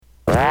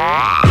What's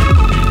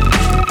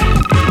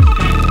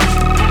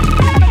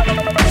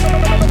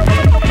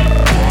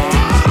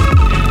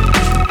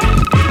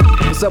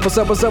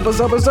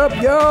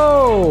up?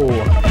 Yo!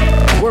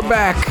 We're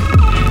back.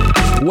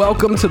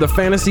 Welcome to the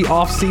fantasy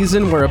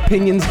off-season where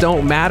opinions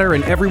don't matter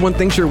and everyone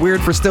thinks you're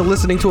weird for still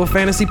listening to a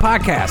fantasy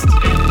podcast.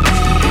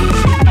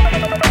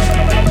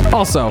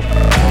 Also,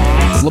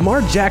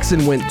 Lamar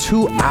Jackson went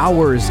 2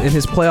 hours in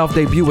his playoff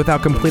debut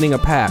without completing a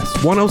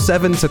pass,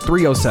 107 to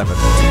 307.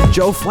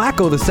 Joe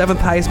Flacco, the 7th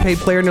highest paid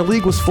player in the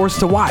league, was forced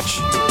to watch.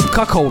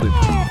 Cuckolded.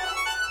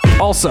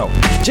 Also,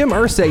 Jim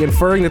Irsay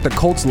inferring that the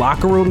Colts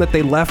locker room that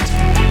they left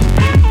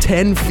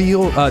 10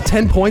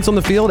 points on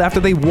the field after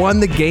they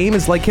won the game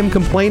is like him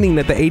complaining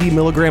that the 80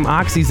 milligram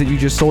oxys that you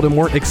just sold him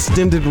weren't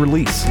extended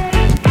release.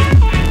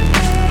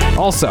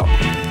 Also,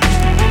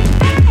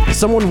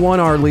 someone won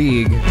our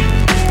league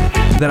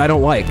that I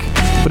don't like,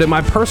 but in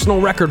my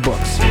personal record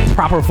books,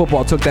 Proper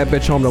Football took that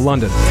bitch home to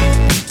London.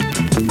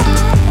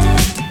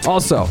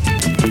 Also,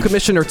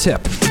 Commissioner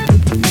Tip,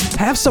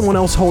 have someone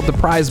else hold the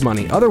prize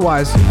money.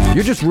 Otherwise,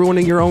 you're just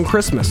ruining your own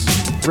Christmas.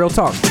 Real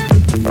talk.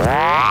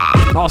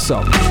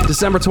 Also,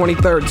 December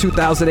 23rd,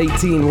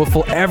 2018 will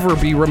forever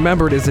be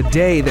remembered as a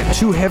day that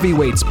two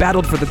heavyweights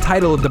battled for the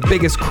title of the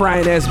biggest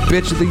crying-ass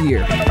bitch of the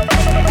year.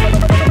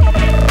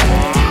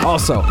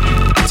 Also,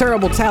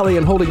 terrible Tally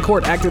and holding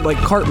court acted like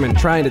Cartman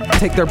trying to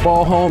take their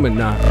ball home and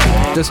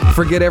just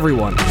forget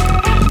everyone.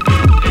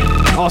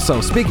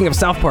 Also, speaking of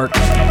South Park,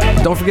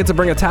 don't forget to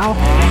bring a towel.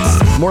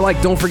 More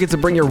like don't forget to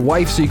bring your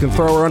wife so you can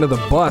throw her under the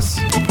bus.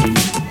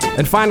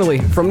 And finally,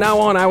 from now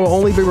on, I will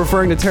only be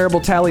referring to Terrible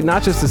Tally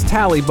not just as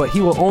Tally, but he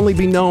will only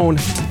be known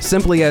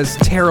simply as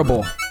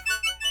Terrible.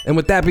 And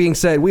with that being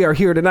said, we are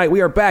here tonight.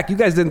 We are back. You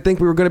guys didn't think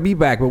we were going to be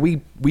back, but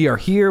we are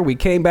here. We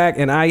came back,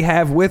 and I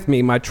have with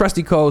me my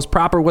trusty co-host,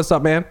 Proper. What's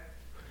up, man?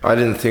 I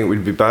didn't think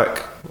we'd be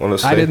back,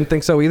 honestly. I didn't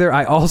think so either.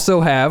 I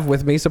also have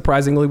with me,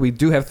 surprisingly, we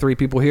do have 3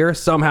 people here.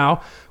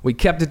 Somehow, we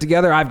kept it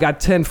together. I've got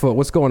 10 foot.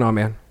 What's going on,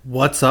 man?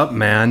 What's up,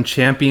 man?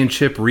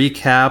 Championship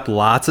recap.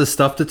 Lots of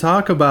stuff to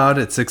talk about.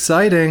 It's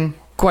exciting.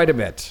 Quite a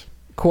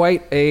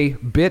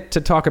bit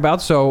to talk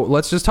about. So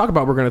let's just talk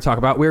about what we're going to talk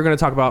about. We're going to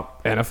talk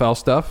about NFL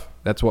stuff.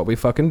 That's what we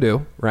fucking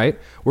do, right?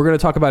 We're going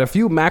to talk about a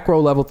few macro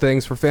level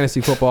things for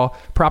fantasy football.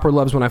 Proper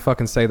loves when I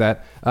fucking say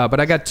that. But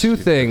I got 2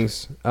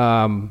 things.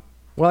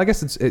 Well, I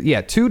guess it's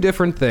 2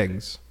 different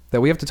things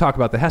that we have to talk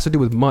about that has to do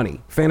with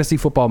money, fantasy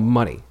football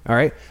money, all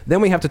right?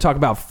 Then we have to talk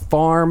about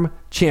farm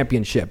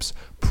championships,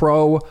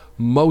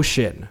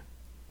 promotion.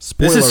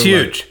 Spoiler this is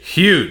alert.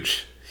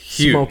 Huge.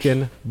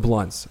 Smoking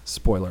blunts.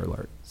 Spoiler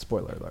alert.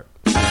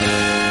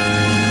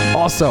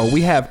 Also,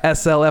 we have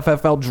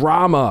SLFFL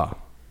drama.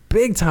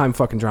 Big time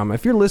fucking drama.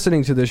 If you're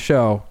listening to this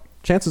show,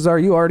 chances are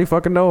you already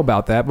fucking know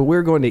about that, but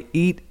we're going to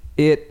eat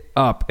it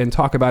up and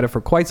talk about it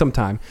for quite some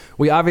time.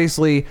 We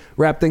obviously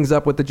wrap things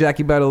up with the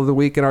Jackie Battle of the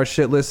Week and our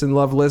shit list and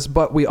love list,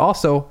 but we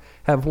also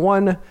have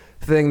one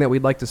thing that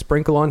we'd like to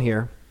sprinkle on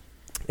here,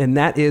 and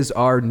that is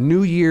our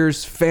New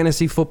Year's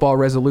fantasy football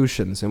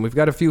resolutions. And we've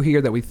got a few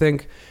here that we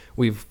think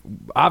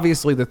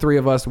obviously the 3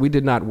 of us, we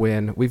did not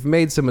win. We've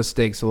made some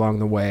mistakes along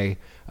the way.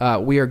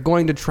 We are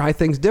going to try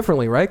things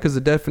differently, right? Because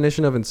the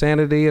definition of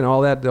insanity and all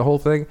that, the whole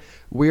thing,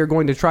 we are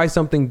going to try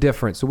something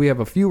different. So we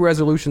have a few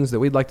resolutions that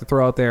we'd like to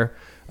throw out there,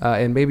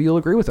 and maybe you'll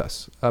agree with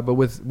us. But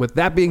with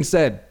that being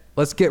said,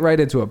 let's get right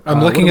into it.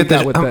 I'm looking at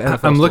that.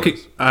 I'm looking.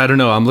 I don't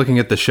know. I'm looking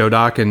at the show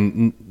doc,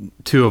 and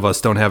 2 of us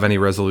don't have any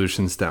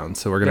resolutions down,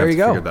 so we're gonna have to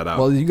figure that out.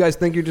 Well, you guys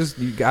think you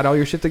got all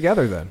your shit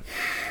together then?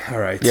 All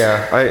right.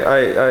 Yeah,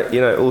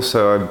 I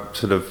also I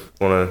sort of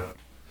want to.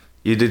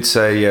 You did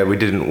say we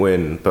didn't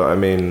win, but I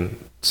mean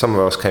some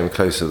of us came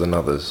closer than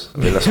others. I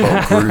mean let's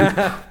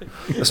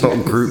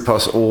not group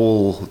us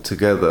all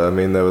together. I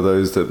mean there were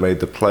those that made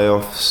the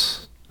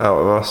playoffs out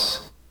of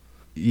us.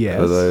 Yes.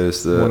 There were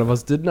those that one of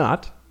us did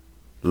not.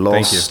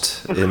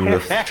 Lost in the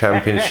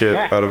championship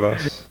out of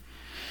us.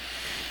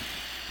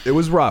 It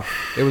was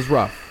rough. It was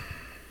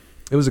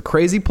a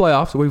crazy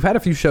playoffs. We've had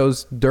a few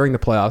shows during the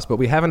playoffs, but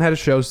we haven't had a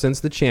show since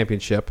the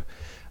championship.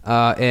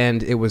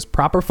 And it was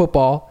Proper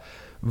Football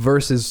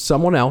versus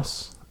someone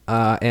else,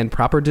 and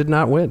Proper did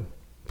not win.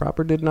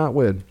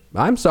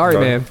 I'm sorry,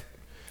 man.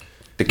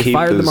 The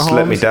keepers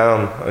let me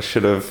down. I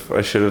should have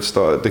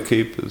started the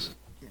keepers.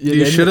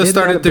 You should have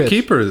started the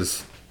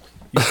keepers.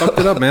 You fucked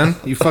it up, man.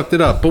 You fucked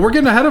it up. But we're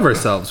getting ahead of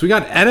ourselves. We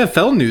got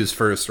NFL news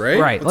first, right?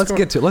 Right. Let's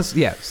stick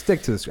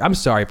to this. I'm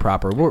sorry,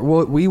 Proper.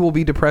 We will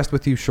be depressed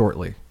with you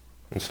shortly.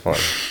 It's fine.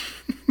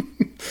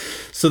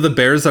 So the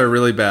Bears are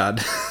really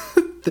bad.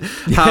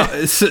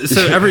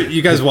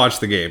 You guys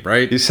watch the game,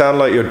 right? You sound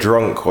like you're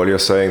drunk while you're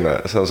saying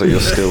that. It sounds like you're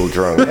still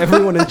drunk.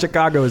 Everyone in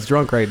Chicago is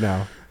drunk right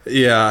now.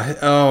 Yeah.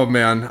 Oh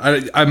man.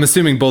 I'm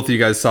assuming both of you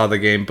guys saw the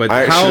game, but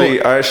I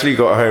actually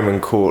got home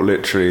and caught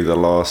literally the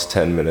last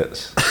 10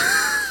 minutes.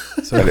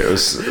 So, and it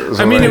was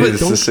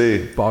to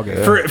see.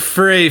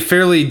 For a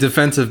fairly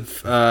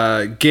defensive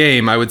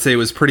game, I would say it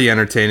was pretty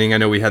entertaining. I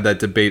know we had that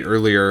debate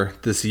earlier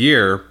this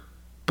year,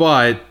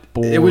 but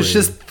it was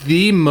just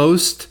the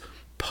most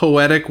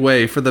poetic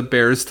way for the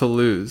Bears to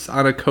lose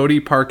on a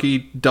Cody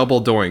Parkey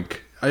double doink.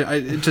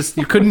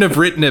 You couldn't have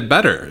written it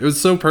better. It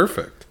was so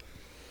perfect.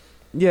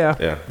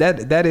 Yeah.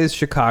 That is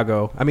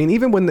Chicago. I mean,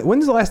 even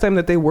when's the last time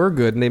that they were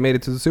good and they made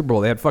it to the Super Bowl?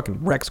 They had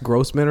fucking Rex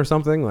Grossman or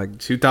something like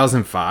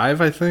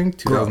 2005, I think,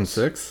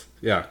 2006.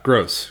 Yeah,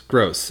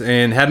 gross,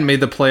 and hadn't made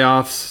the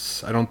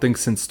playoffs. I don't think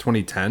since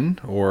 2010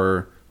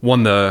 or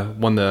won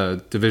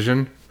the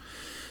division.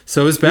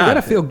 So it was bad. You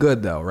gotta feel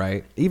good though,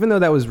 right? Even though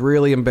that was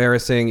really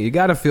embarrassing, you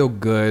gotta feel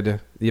good.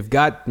 You've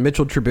got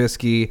Mitchell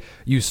Trubisky.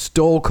 You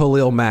stole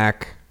Khalil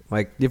Mack.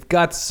 Like, you've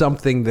got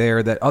something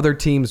there that other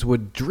teams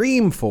would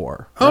dream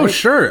for. Right? Oh,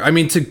 sure. I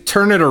mean, to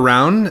turn it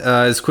around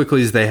as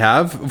quickly as they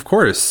have, of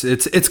course.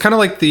 It's kind of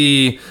like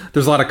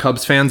there's a lot of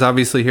Cubs fans,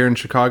 obviously, here in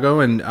Chicago,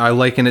 and I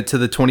liken it to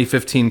the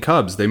 2015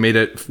 Cubs. They made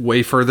it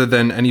way further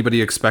than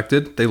anybody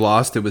expected. They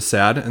lost. It was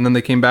sad. And then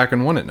they came back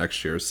and won it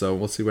next year. So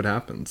we'll see what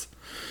happens.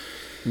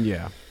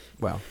 Yeah.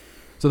 Well,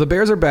 so the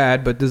Bears are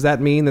bad, but does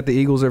that mean that the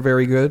Eagles are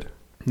very good?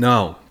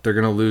 No, they're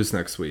going to lose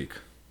next week.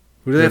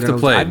 Who do they have to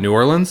play? New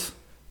Orleans?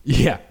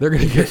 Yeah, they're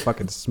going to get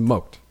fucking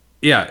smoked.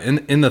 Yeah,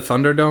 in the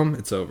Thunderdome,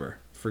 it's over.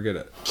 Forget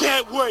it.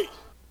 Can't wait.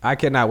 I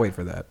cannot wait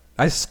for that.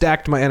 I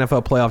stacked my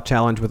NFL playoff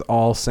challenge with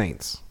all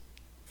Saints.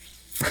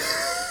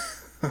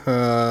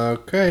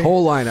 Okay.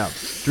 Whole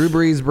lineup. Drew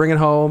Brees, bring it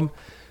home.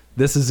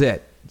 This is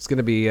it. It's going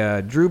to be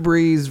Drew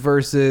Brees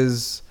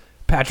versus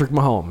Patrick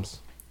Mahomes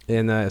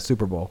in the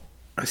Super Bowl.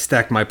 I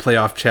stacked my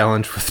playoff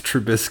challenge with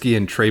Trubisky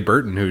and Trey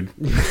Burton,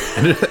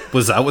 who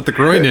was out with the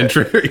groin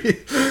injury.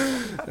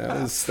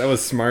 That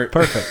was smart.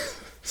 Perfect.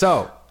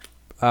 So,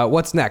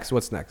 what's next?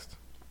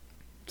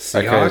 Seahawks?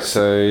 Okay,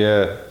 so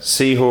yeah,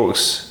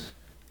 Seahawks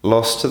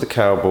lost to the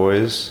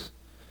Cowboys,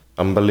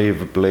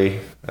 unbelievably.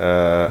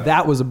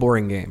 That was a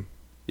boring game.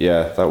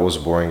 Yeah, that was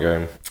a boring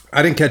game.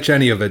 I didn't catch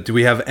any of it. Do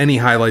we have any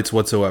highlights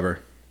whatsoever?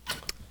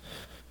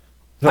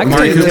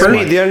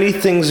 The only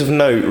things of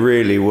note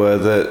really were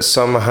that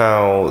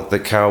somehow the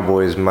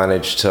Cowboys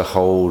managed to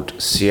hold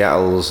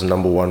Seattle's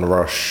number one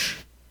rush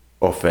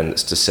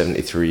offense to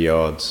 73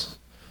 yards.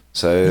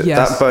 So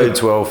that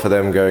bodes well for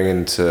them going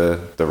into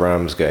the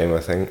Rams game, I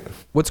think.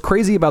 What's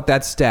crazy about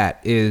that stat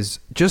is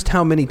just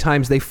how many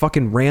times they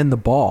fucking ran the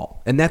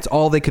ball, and that's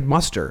all they could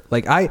muster.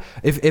 Like,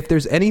 if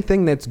there's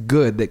anything that's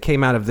good that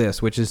came out of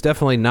this, which is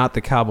definitely not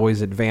the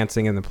Cowboys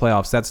advancing in the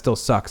playoffs, that still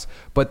sucks.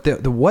 But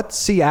the what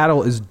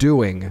Seattle is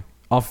doing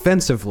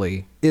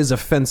offensively is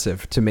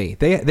offensive to me.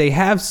 They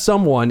have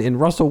someone in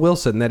Russell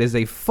Wilson that is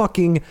a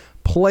fucking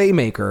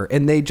playmaker,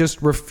 and they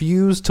just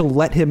refuse to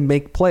let him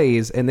make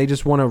plays, and they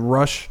just want to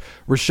rush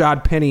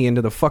Rashad Penny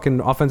into the fucking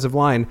offensive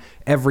line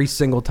every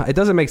single time. It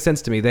doesn't make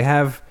sense to me. They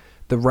have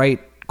the right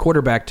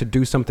quarterback to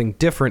do something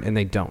different, and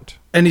they don't.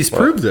 And he's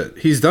proved it.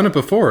 He's done it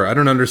before. I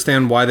don't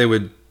understand why they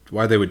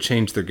would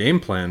change their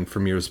game plan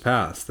from years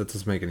past. That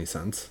doesn't make any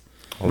sense.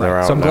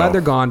 Well, so I'm glad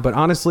they're gone, but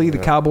honestly, the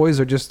Cowboys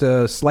are just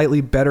a slightly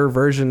better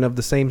version of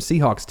the same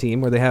Seahawks team,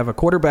 where they have a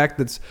quarterback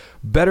that's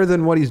better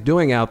than what he's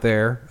doing out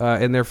there,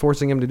 and they're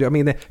forcing him to do. I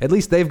mean, at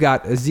least they've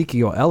got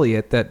Ezekiel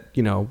Elliott that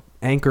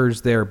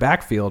anchors their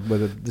backfield. Where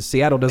the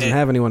Seattle doesn't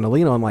have anyone to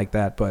lean on like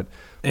that, but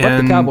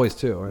the Cowboys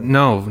too. Right?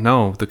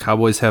 No, the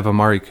Cowboys have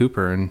Amari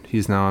Cooper, and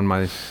he's now on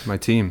my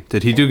team.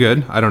 Did he do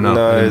good? I don't know.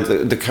 No,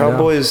 the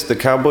Cowboys. The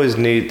Cowboys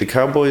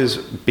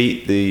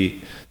beat the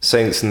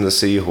Saints and the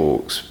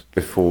Seahawks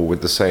before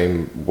with the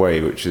same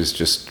way, which is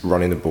just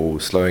running the ball,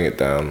 slowing it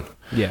down.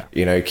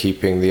 Yeah.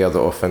 Keeping the other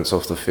offense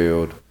off the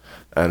field.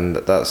 And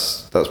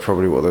that's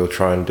probably what they'll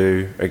try and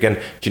do. Again,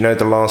 do you know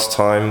the last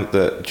time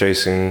that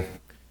Jason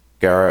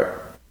Garrett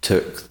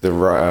took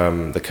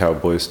the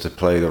Cowboys to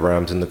play the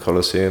Rams in the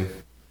Coliseum?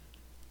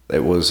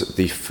 It was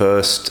the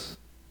first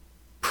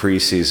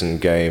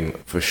preseason game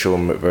for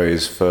Sean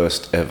McVay's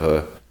first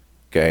ever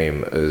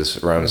game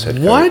as Rams head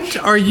coach. What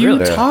are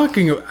you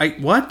talking about? I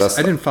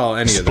didn't follow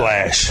any of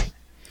that.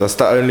 That's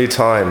the only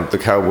time the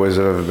Cowboys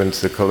have ever been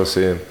to the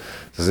Coliseum,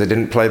 because they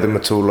didn't play them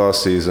at all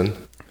last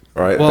season,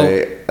 right? Well,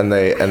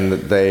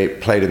 they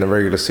played in the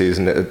regular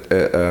season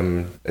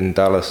in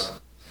Dallas.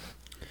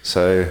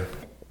 So,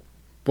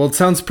 well, it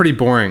sounds pretty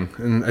boring,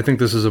 and I think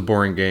this is a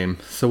boring game.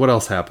 So what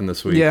else happened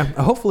this week? Yeah,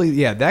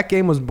 hopefully, that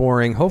game was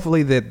boring.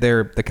 Hopefully that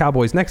the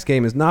Cowboys' next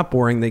game is not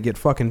boring. They get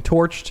fucking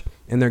torched,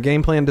 and their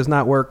game plan does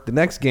not work. The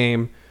next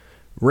game,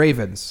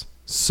 Ravens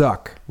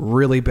suck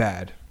really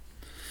bad.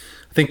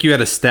 I think you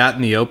had a stat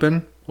in the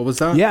open. What was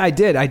that? Yeah, I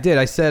did.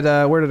 I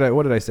said, what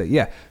did I say?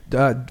 Yeah,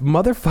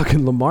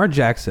 motherfucking Lamar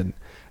Jackson.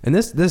 And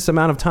this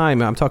amount of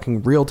time, I'm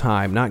talking real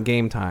time, not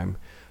game time.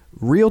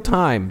 Real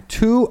time,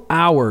 2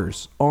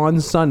 hours on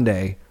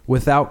Sunday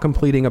without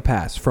completing a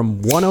pass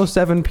from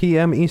 1:07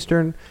 p.m.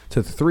 Eastern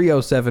to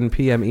 3:07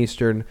 p.m.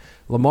 Eastern.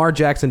 Lamar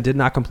Jackson did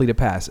not complete a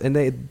pass, and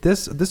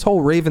this whole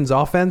Ravens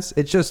offense,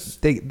 it's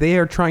just they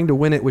are trying to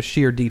win it with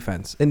sheer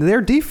defense, and their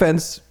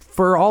defense,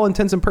 for all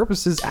intents and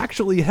purposes,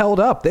 actually held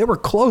up. They were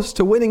close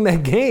to winning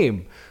that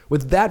game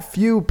with that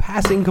few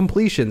passing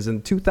completions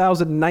in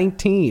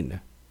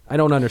 2019. I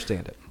don't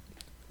understand it.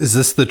 Is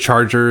this the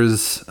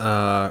Chargers'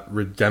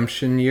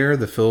 redemption year?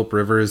 The Phillip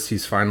Rivers,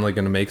 he's finally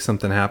going to make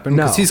something happen?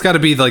 No. Because he's got to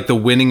be like the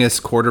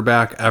winningest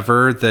quarterback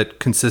ever that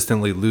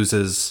consistently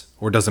loses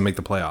or doesn't make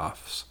the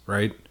playoffs,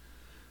 right?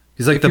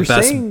 He's like the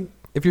best.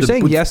 If you're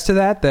saying yes to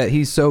that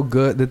he's so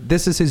good, that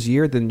this is his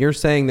year, then you're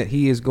saying that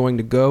he is going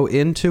to go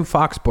into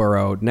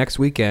Foxborough next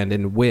weekend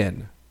and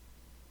win.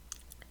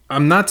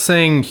 I'm not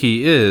saying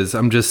he is.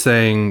 I'm just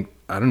saying,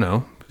 I don't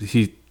know.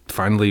 He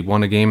finally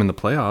won a game in the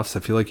playoffs. I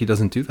feel like he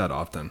doesn't do that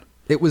often.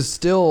 It was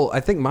still, I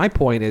think my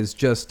point is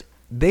just,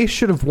 they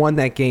should have won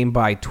that game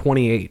by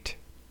 28.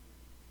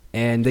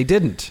 And they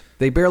didn't.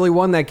 They barely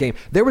won that game.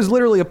 There was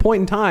literally a point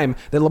in time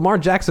that Lamar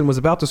Jackson was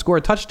about to score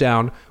a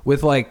touchdown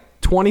with like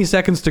 20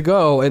 seconds to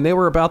go, and they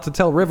were about to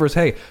tell Rivers,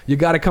 hey, you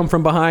got to come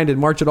from behind and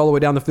march it all the way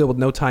down the field with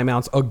no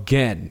timeouts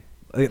again.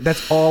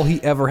 That's all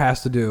he ever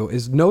has to do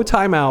is no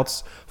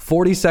timeouts,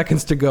 40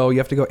 seconds to go. You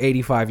have to go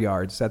 85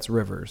 yards. That's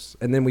Rivers.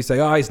 And then we say,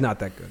 oh, he's not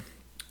that good.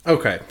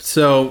 Okay,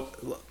 so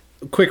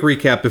quick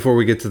recap before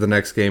we get to the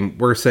next game.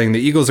 We're saying the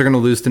Eagles are going to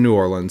lose to New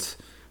Orleans.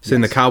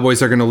 Saying the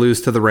Cowboys are going to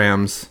lose to the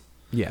Rams.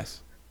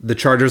 Yes. The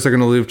Chargers are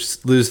going to lose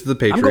to the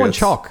Patriots. I'm going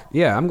chalk.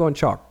 Yeah, I'm going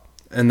chalk.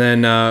 And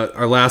then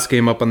our last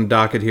game up on the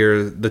docket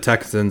here, the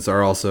Texans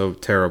are also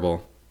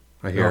terrible,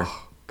 I hear.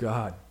 Oh,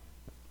 God.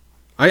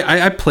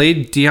 I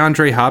played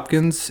DeAndre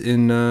Hopkins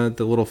in the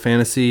little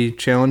fantasy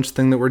challenge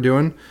thing that we're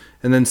doing.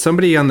 And then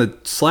somebody on the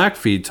Slack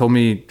feed told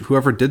me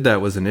whoever did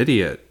that was an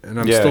idiot. And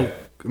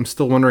I'm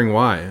still wondering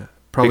why.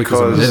 Probably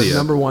because I'm an He's idiot. the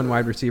number one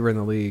wide receiver in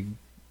the league.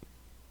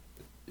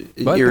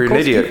 But You're the an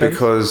Colts idiot defense-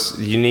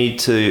 because you need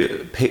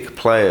to pick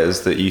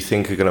players that you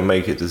think are going to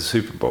make it to the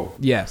Super Bowl.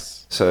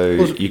 Yes. So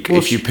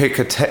if you pick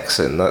a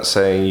Texan, that's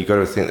saying you got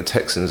to think the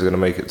Texans are going to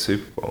make it to the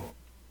Super Bowl.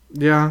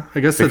 Yeah,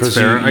 I guess that's Because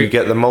fair. you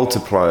get the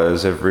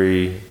multipliers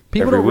every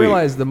People every don't week.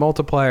 realize the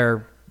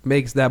multiplier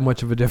makes that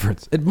much of a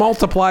difference. It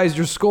multiplies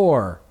your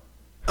score.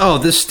 Oh,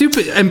 this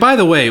stupid. And by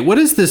the way, what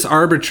is this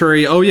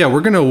arbitrary? Oh, yeah, we're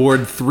going to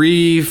award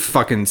 3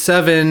 fucking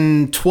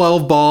 7,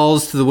 12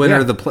 balls to the winner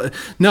of the play.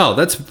 No,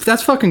 that's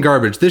fucking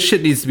garbage. This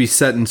shit needs to be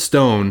set in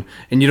stone,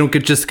 and you don't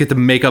just get to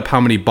make up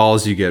how many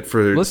balls you get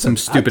for some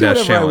stupid ass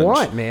I'll do whatever challenge.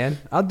 I want, man.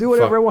 I'll do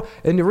whatever I want.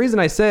 And the reason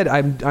I said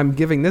I'm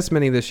giving this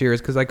many this year is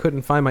because I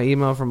couldn't find my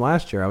email from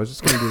last year. I was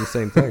just going to do the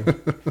same thing.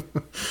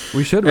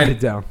 We should write it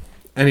down.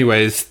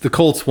 Anyways, the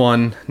Colts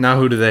won. Now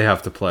who do they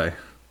have to play?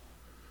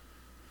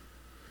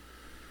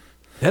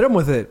 Hit them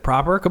with it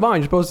proper. Come on,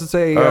 you're supposed to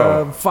say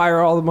fire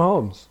all the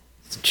Mahomes.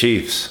 It's the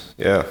Chiefs,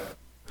 yeah.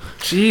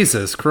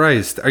 Jesus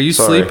Christ. Are you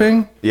Sorry.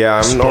 sleeping?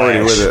 Yeah, I'm not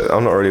really with it.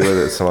 I'm not really with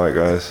it tonight,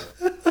 guys.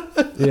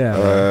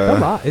 Yeah.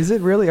 Come on. Is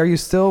it really? Are you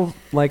still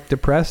like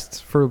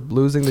depressed for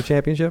losing the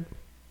championship?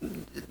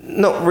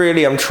 Not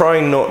really. I'm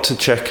trying not to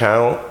check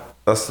out.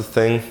 That's the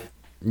thing.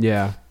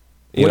 Yeah.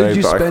 You What know, did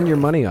you but spend your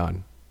money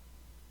on?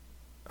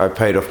 I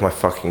paid off my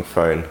fucking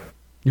phone.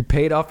 You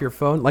paid off your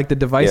phone, like the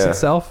device Yeah.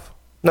 itself?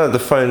 No, the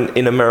phone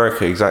in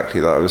America, exactly,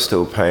 that I was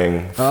still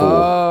paying for.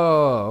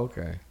 Oh,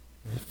 okay.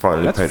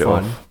 Finally That's paid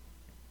fun. it off.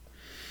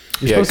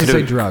 You're Yeah, supposed to say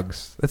could've-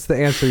 drugs. That's the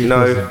answer. You're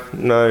supposed to.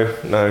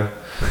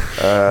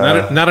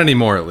 No. Not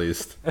anymore, at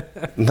least.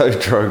 No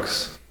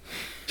drugs.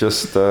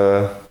 Just,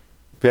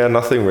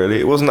 nothing really.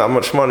 It wasn't that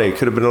much money. It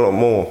could have been a lot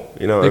more.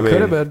 You know what I It mean?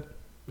 could have been.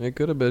 It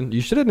could have been. You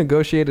should have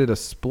negotiated a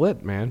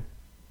split, man.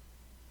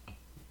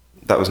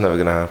 That was never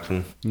going to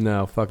happen.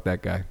 No, fuck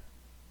that guy.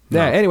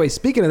 Yeah. Anyway,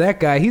 speaking of that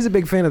guy, he's a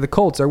big fan of the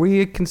Colts. Are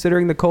we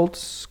considering the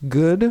Colts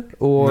good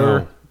or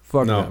No.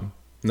 fuck No. them?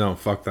 No,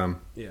 fuck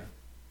them. Yeah.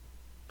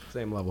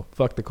 Same level.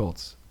 Fuck the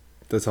Colts.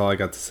 That's all I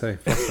got to say.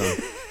 Fuck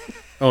them.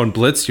 Oh, and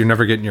Blitz, you're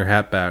never getting your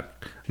hat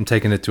back. I'm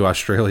taking it to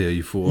Australia,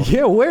 you fool.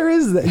 Yeah. Where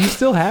is that? You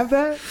still have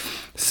that?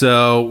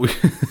 So,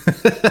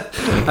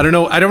 I don't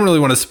know. I don't really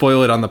want to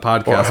spoil it on the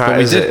podcast. What hat but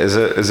we is did.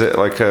 it? Is it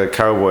like a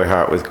cowboy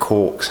hat with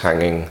corks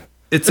hanging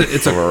It's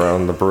from a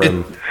around the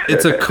brim?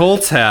 it's a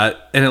Colts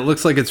hat, and it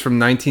looks like it's from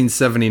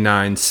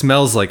 1979.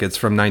 Smells like it's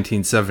from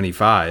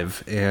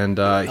 1975, and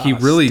he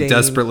really stained.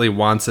 desperately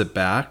wants it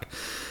back.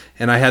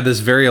 And I had this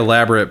very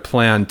elaborate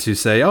plan to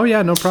say, "Oh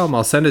yeah, no problem,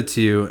 I'll send it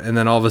to you." And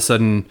then all of a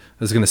sudden, I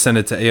was going to send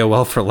it to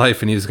AOL for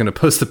life, and he was going to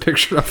post a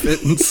picture of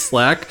it in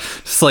Slack,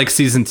 just like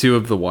season 2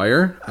 of The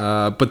Wire.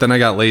 But then I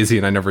got lazy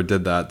and I never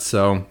did that.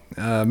 So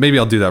maybe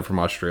I'll do that from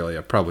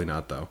Australia. Probably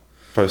not though.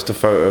 Post a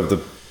photo of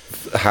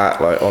the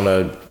hat like on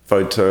a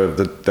photo of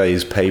the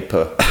day's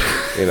paper,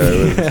 you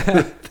know,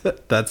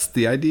 with That's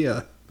the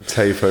idea.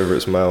 tape over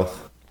its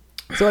mouth.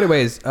 So,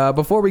 anyways,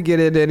 before we get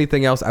into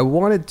anything else, I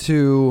wanted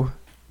to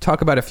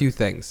talk about a few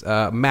things.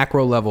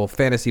 Macro level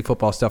fantasy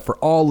football stuff for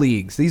all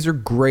leagues. These are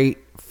great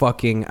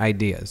fucking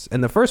ideas.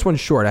 And the first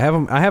one's short. I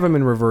have them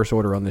in reverse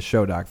order on the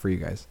show doc for you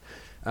guys.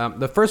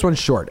 The first one's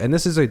short, and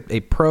this is a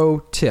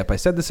pro tip. I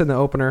said this in the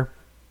opener.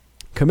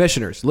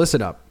 Commissioners,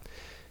 listen up.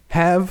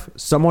 Have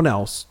someone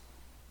else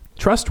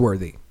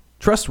trustworthy,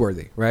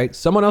 right?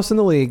 Someone else in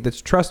the league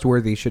that's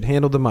trustworthy should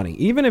handle the money.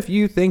 Even if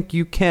you think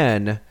you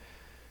can,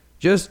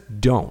 just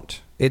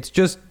don't. It's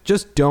just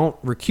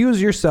don't. Recuse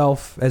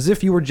yourself as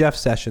if you were Jeff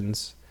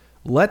Sessions.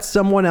 Let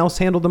someone else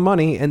handle the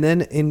money, and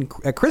then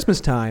at Christmas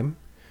time,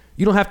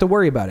 you don't have to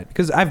worry about it.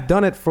 Because I've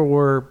done it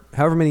for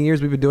however many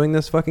years we've been doing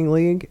this fucking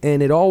league,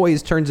 and it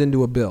always turns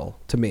into a bill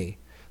to me.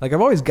 Like,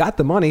 I've always got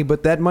the money,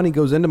 but that money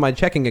goes into my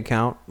checking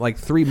account like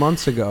 3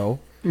 months ago,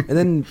 and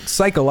then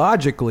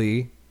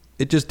psychologically,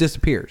 it just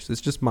disappears. It's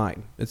just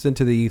mine. It's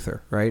into the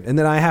ether, right? And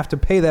then I have to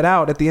pay that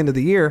out at the end of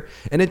the year,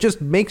 and it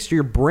just makes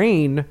your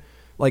brain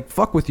like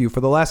fuck with you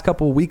for the last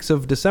couple of weeks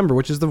of December,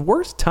 which is the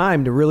worst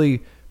time to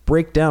really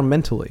break down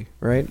mentally,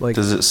 right? Like,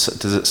 does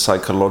it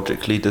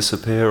psychologically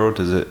disappear, or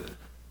does it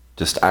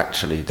just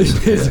actually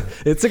disappear?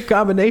 It's a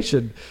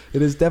combination.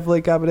 It is definitely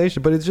a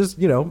combination, but it's just,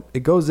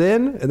 it goes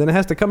in and then it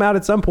has to come out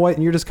at some point,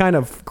 and you're just kind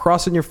of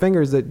crossing your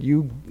fingers that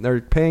you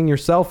are paying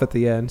yourself at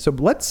the end. So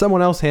let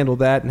someone else handle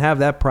that and have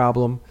that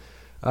problem.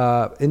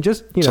 And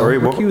just, Sorry,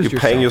 what? You're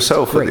paying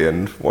yourself at the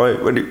end? Why?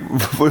 Where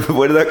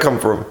did that come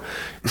from?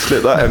 You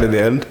split that in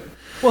the end?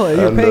 Well,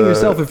 you're paying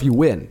yourself if you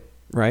win,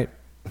 right?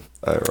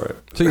 Oh, right.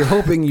 So you're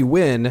hoping you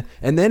win,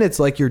 and then it's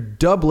like you're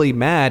doubly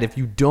mad if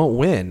you don't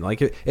win. Like,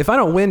 if I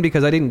don't win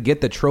because I didn't get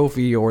the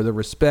trophy or the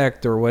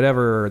respect or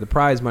whatever, or the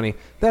prize money,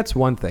 that's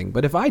one thing.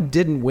 But if I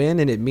didn't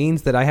win and it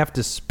means that I have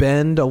to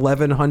spend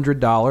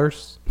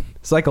 $1,100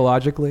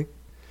 psychologically,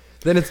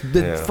 then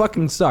it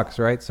fucking sucks,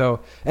 right? So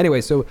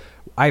anyway, so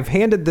I've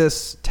handed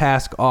this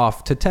task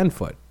off to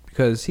Tenfoot,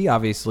 because he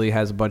obviously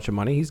has a bunch of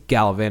money. He's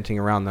gallivanting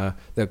around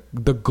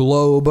the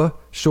globe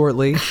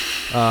shortly.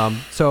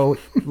 So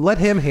let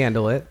him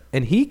handle it.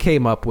 And he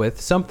came up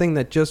with something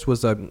that just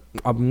was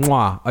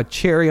a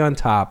cherry on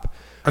top.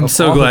 I'm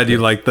so glad you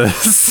like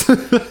this.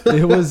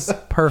 It was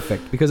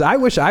perfect, because I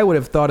wish I would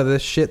have thought of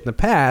this shit in the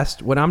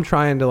past when I'm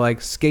trying to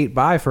like skate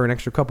by for an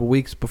extra couple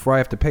weeks before I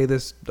have to pay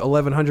this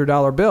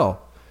 $1,100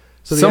 bill.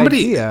 So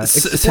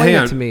explain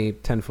it to me,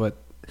 Tenfoot.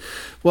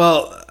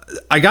 Well,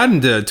 I got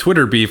into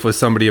Twitter beef with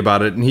somebody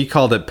about it, and he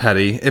called it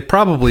petty. It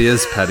probably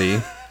is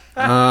petty.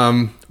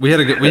 We had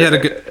a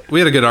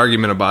good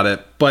argument about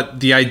it, but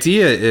the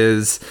idea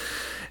is,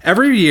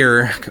 every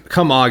year,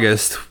 come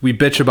August, we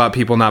bitch about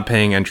people not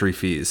paying entry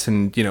fees,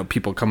 and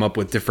people come up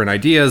with different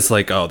ideas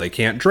like, oh, they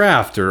can't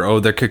draft, or oh,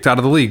 they're kicked out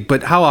of the league.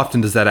 But how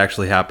often does that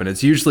actually happen?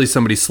 It's usually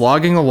somebody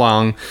slogging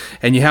along,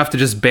 and you have to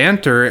just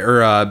banter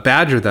or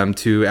badger them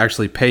to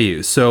actually pay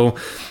you. So,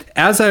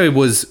 as I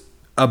was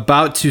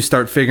about to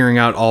start figuring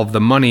out all of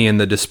the money and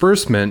the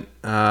disbursement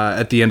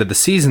at the end of the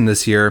season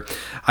this year,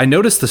 I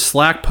noticed a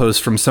Slack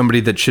post from somebody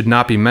that should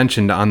not be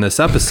mentioned on this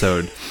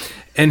episode.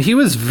 And he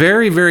was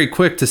very, very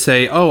quick to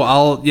say, "Oh,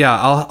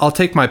 I'll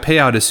take my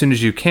payout as soon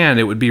as you can.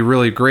 It would be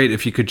really great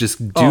if you could just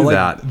do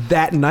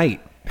that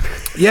night."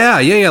 Yeah,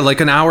 like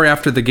an hour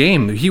after the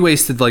game. He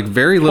wasted like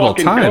very little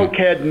time.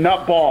 Cokehead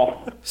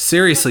nutball.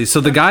 Seriously.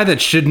 So the guy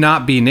that should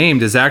not be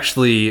named is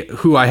actually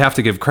who I have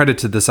to give credit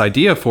to this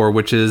idea for,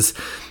 which is,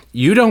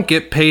 you don't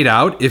get paid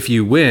out if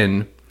you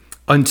win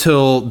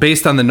until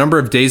based on the number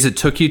of days it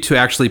took you to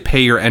actually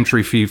pay your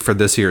entry fee for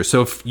this year.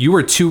 So if you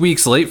were 2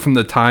 weeks late from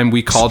the time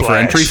we called for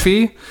entry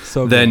fee,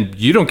 then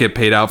you don't get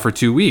paid out for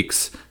 2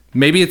 weeks.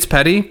 Maybe it's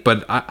petty,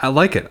 but I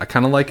like it. I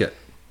kind of like it.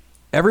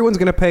 Everyone's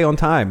going to pay on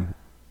time.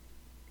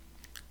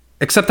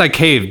 Except I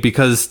caved,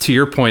 because to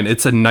your point,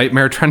 it's a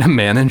nightmare trying to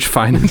manage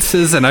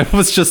finances. And I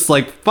was just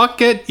like,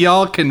 fuck it.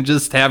 Y'all can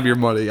just have your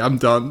money. I'm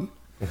done.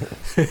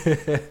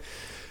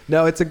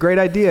 No, it's a great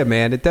idea,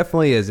 man. It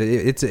definitely is.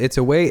 It's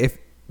a way. If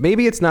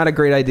maybe it's not a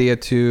great idea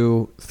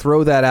to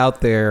throw that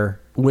out there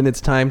when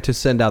it's time to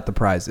send out the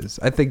prizes.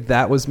 I think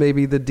that was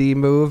maybe the D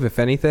move, if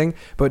anything.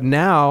 But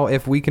now,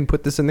 if we can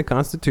put this in the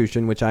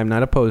Constitution, which I'm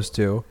not opposed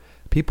to,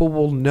 people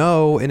will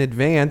know in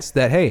advance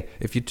that, hey,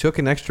 if you took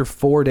an extra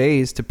 4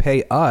 days to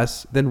pay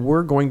us, then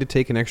we're going to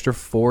take an extra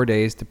 4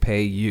 days to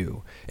pay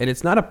you. And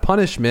it's not a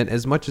punishment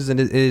as much as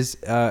it is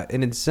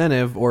an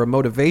incentive or a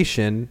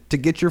motivation to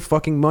get your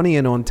fucking money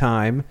in on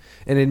time,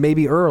 and it may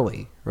be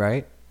early,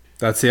 right?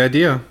 That's the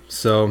idea.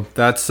 So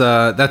that's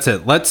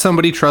it. Let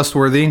somebody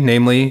trustworthy,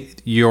 namely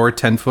your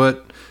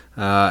 10-foot,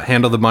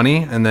 handle the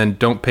money, and then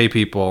don't pay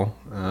people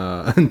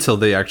until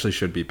they actually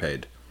should be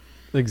paid.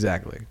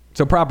 Exactly.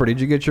 So, Proper, did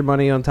you get your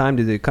money on time?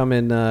 Did it come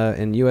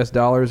in U.S.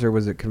 dollars, or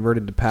was it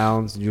converted to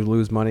pounds? Did you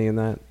lose money in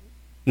that?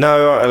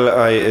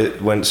 No,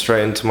 it went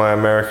straight into my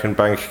American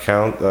bank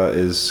account that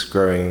is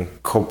growing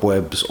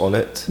cobwebs on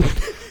it.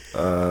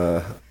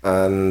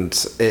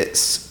 And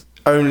its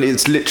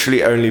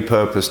literally only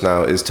purpose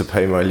now is to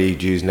pay my league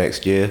dues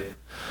next year.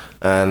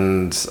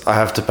 And I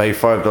have to pay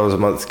 $5 a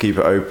month to keep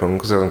it open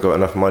because I haven't got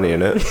enough money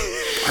in it.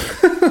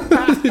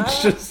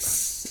 It's just...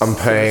 I'm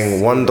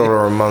paying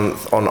 $1 a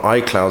month on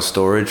iCloud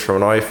storage from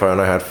an iPhone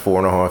I had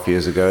 4.5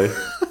 years ago.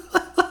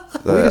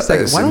 Wait a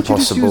second. Why don't you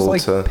just use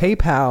like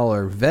PayPal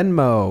or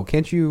Venmo?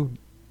 Can't you?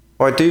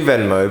 Well, I do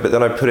Venmo, but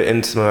then I put it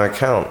into my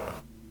account.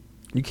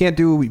 You can't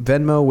do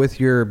Venmo with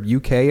your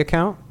UK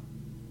account?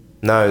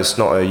 No, it's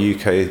not a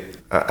UK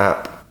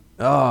app.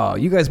 Oh,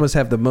 you guys must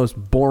have the most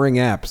boring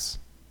apps.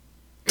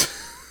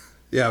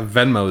 Yeah,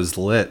 Venmo is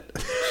lit.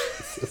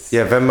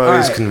 Yeah, Venmo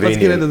is convenient. Let's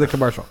get into the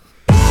commercial.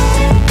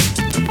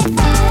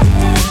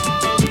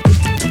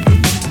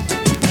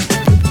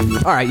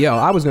 All right, yo,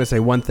 I was going to say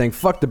one thing.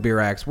 Fuck the Beer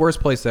Axe. Worst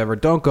place ever.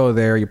 Don't go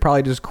there. You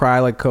probably just cry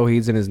like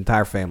Coheeds and his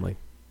entire family.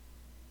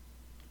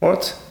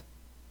 What?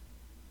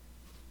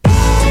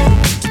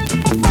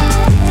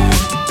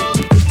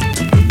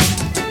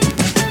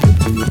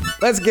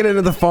 Let's get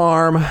into the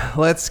farm.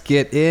 Let's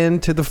get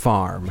into the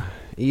farm.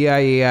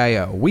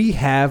 E-I-E-I-O. We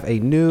have a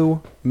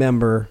new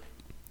member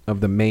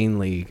of the main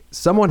league.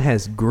 Someone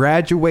has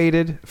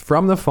graduated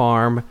from the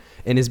farm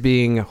and is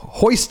being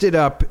hoisted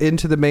up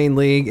into the main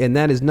league, and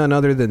that is none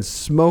other than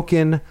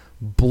Smoking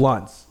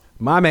Blunts.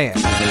 My man.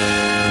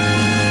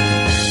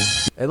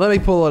 Hey, let me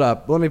pull it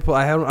up. I'm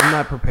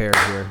not prepared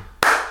here.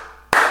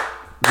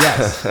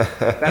 Yes,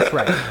 that's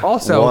right.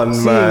 Also, One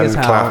seeing man as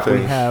how clapping.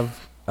 we have,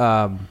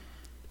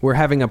 we're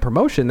having a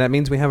promotion. That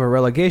means we have a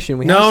relegation.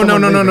 We No, have no,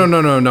 someone no, no, leaving.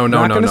 no, no, no, no,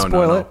 Not no, gonna no,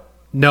 spoil no. it.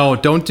 No,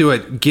 don't do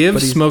it. Give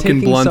But he's Smoking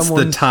taking Blunts the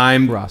someone's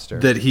time roster.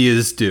 that he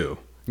is due.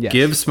 Yes.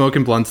 Give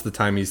Smoking Blunts the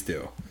time he's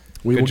due.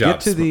 We Good will job,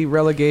 get to the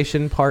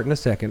relegation part in a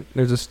second.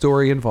 There's a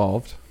story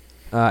involved.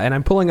 And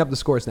I'm pulling up the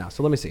scores now.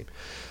 So let me see.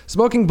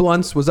 Smoking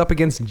Blunts was up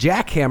against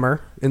Jackhammer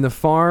in the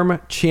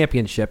Farm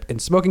Championship. And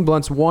Smoking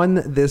Blunts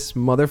won this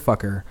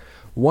motherfucker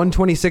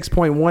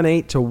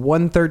 126.18 to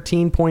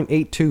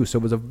 113.82. So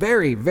it was a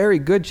very, very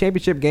good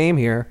championship game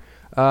here.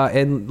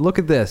 And look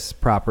at this,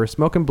 proper.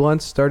 Smoking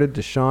Blunts started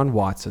Deshaun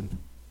Watson.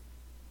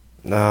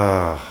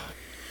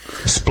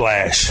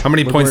 Splash. How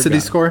many Look points where it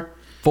did he got him. score?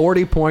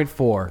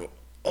 40.4.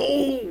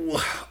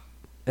 Oh.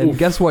 And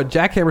guess what?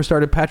 Jackhammer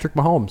started Patrick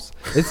Mahomes.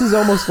 This is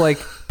almost like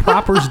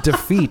Proper's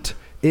defeat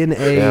in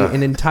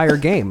an entire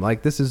game.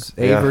 Like, this is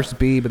A versus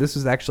B, but this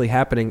is actually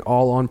happening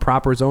all on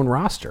Proper's own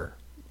roster.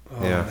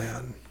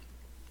 Man.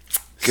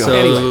 God. So,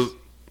 Anyways.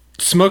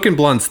 Smoking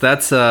Blunts,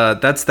 that's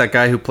that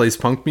guy who plays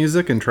punk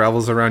music and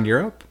travels around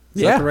Europe?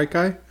 Is Yeah. that the right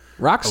guy?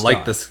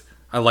 Rockstar.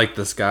 I like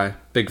this guy.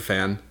 Big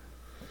fan.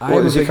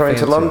 When is he coming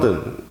to too.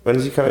 London? When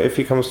is he coming? If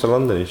he comes to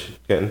London, he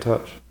should get in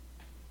touch.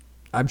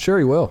 I'm sure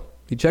he will.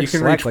 He checks You can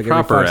Slack reach like every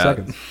Proper 5 at-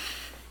 seconds.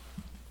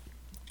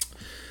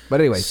 But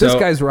anyway, this So-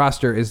 guy's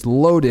roster is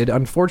loaded.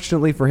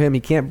 Unfortunately for him, he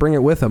can't bring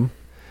it with him.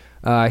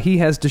 He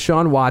has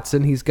Deshaun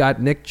Watson. He's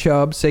got Nick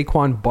Chubb,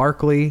 Saquon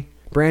Barkley,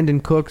 Brandon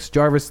Cooks,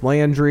 Jarvis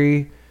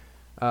Landry.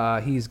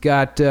 He's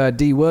got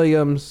D.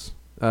 Williams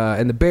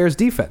and the Bears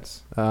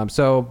defense.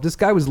 So this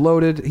guy was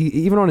loaded. He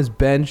even on his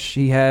bench,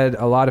 he had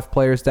a lot of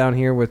players down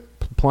here with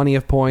plenty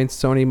of points.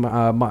 Sony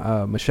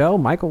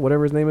Michael,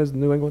 whatever his name is in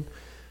New England.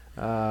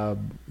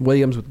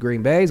 Williams with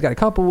Green Bay. He's got a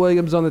couple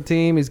Williams on the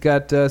team. He's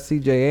got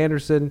C.J.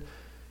 Anderson.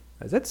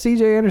 Is that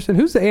C.J. Anderson?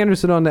 Who's the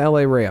Anderson on the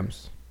L.A.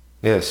 Rams?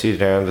 Yeah,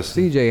 CJ Anderson.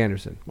 C.J.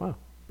 Anderson. Wow.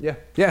 Yeah.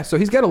 Yeah. So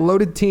he's got a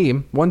loaded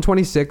team.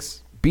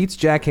 126 beats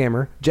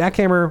Jackhammer.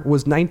 Jackhammer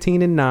was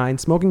 19-9.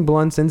 Smoking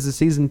Blunts ends the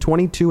season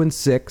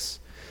 22-6,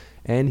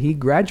 and he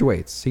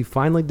graduates. He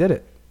finally did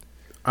it.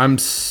 I'm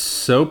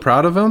so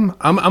proud of him.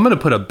 I'm going to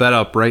put a bet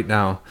up right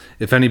now.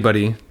 If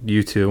anybody,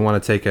 you two,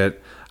 want to take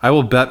it, I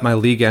will bet my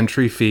league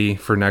entry fee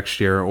for next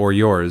year or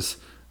yours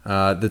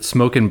that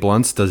Smoking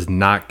Blunts does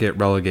not get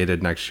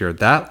relegated next year.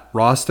 That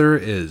roster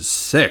is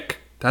sick.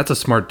 That's a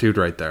smart dude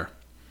right there.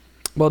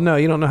 Well, no,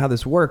 you don't know how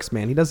this works,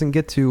 man. He doesn't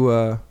get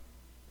to.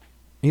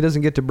 He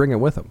doesn't get to bring it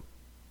with him.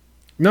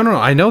 No,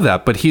 I know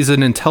that, but he's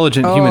an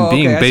intelligent human okay,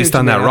 being I see based what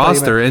on you that mean. I thought you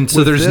roster, meant and so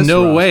with there's this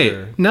no way.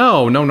 roster.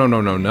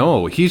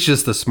 No. He's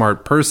just a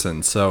smart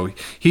person, so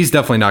he's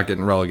definitely not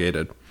getting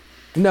relegated.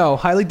 No,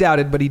 highly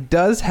doubted, but he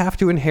does have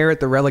to inherit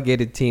the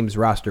relegated team's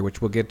roster,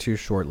 which we'll get to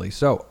shortly.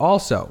 So,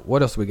 also,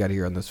 what else we got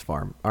here on this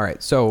farm? All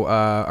right, so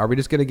are we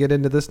just going to get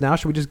into this now?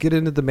 Should we just get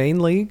into the main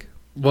league?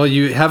 Well,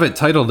 you have it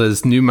titled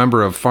as new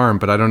member of farm,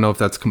 but I don't know if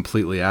that's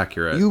completely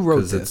accurate. You wrote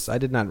 'cause it's- this. I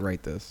did not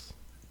write this.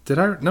 Did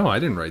I? No, I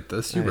didn't write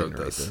this. You I wrote didn't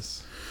write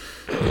this.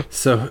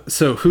 So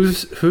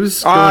who's going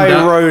I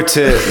down? wrote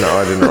it. No,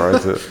 I didn't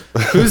write it.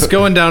 Who's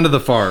going down to the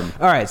farm?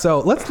 All right, so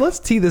let's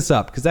tee this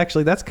up because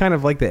actually that's kind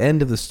of like the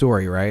end of the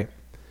story, right?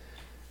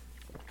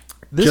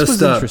 This Just,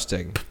 was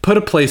interesting. Put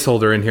a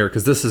placeholder in here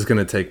because this is going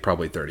to take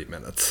probably 30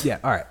 minutes. Yeah,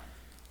 all right.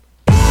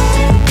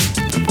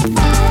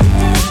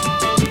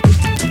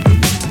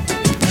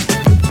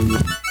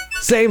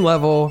 Same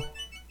level.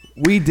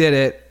 We did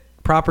it.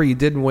 Proper, you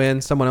didn't win.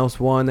 Someone else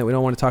won that we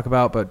don't want to talk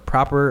about. But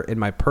Proper, in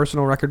my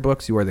personal record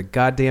books, you are the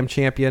goddamn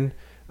champion.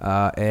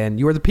 And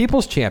you are the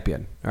people's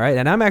champion. All right.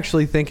 And I'm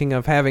actually thinking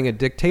of having a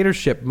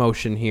dictatorship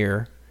motion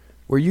here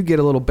where you get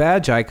a little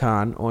badge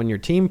icon on your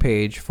team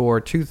page for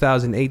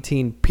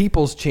 2018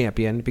 People's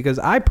Champion, because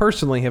I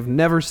personally have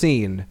never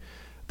seen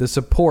the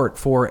support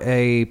for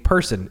a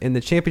person in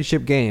the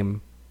championship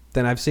game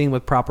than I've seen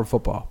with Proper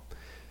Football.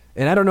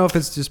 And I don't know if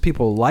it's just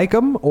people like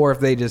him or if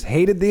they just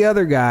hated the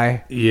other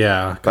guy.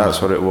 Yeah.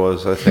 That's what it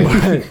was, I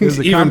think. It was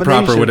a Even Proper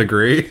combination. would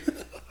agree.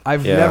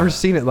 I've Yeah. never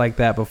seen it like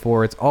that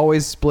before. It's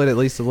always split at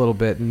least a little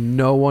bit.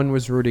 No one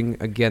was rooting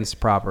against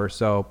Proper.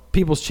 So,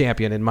 People's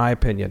Champion, in my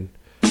opinion.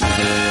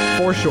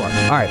 For sure.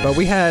 All right, but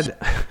we had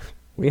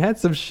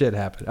some shit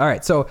happen. All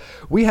right, so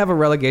we have a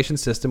relegation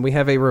system. We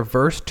have a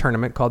reverse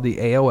tournament called the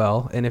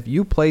AOL, and if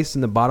you place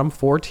in the bottom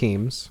 4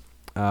 teams,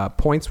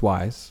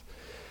 points-wise,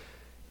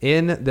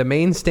 in the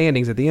main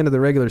standings at the end of the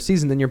regular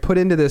season, then you're put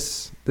into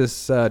this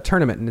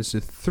tournament, and it's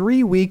a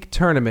 3-week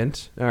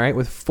tournament, all right,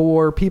 with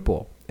 4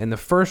 people. And the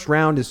first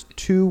round is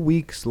 2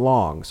 weeks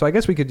long. So I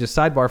guess we could just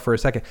sidebar for a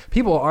second.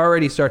 People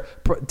already start,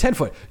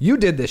 10-foot, you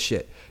did this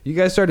shit. You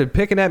guys started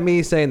picking at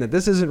me saying that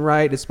this isn't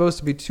right. It's supposed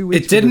to be 2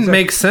 weeks. It didn't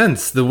make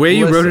sense. The way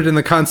you wrote it in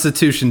the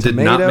Constitution did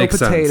not make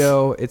sense.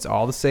 Potato, it's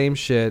all the same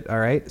shit, all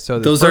right? So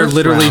those are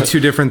literally 2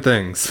 different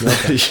things.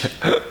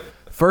 Okay.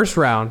 First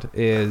round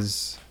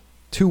is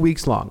 2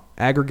 weeks long,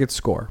 aggregate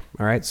score,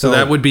 all right? So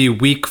that would be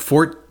week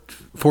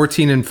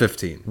 14 and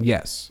 15.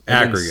 Yes.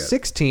 Aggregate.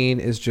 16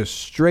 is just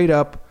straight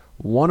up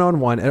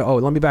one-on-one. Oh,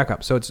 let me back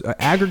up. So it's an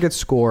aggregate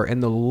score,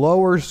 and the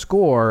lower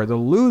score, the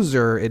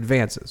loser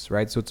advances,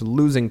 right? So it's a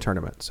losing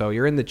tournament. So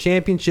you're in the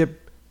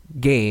championship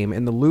game,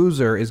 and the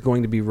loser is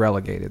going to be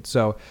relegated.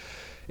 So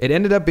it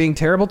ended up being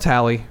Terrible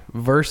Tally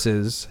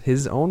versus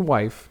his own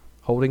wife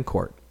holding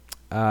court.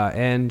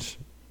 And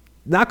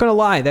not going to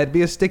lie, that'd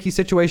be a sticky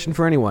situation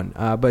for anyone.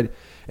 But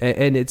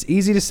it's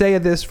easy to say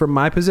this from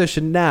my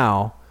position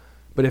now,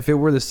 but if it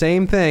were the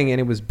same thing and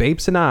it was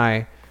Bapes and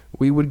I,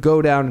 we would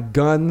go down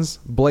guns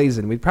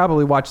blazing. We'd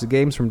probably watch the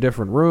games from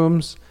different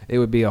rooms. It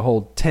would be a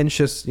whole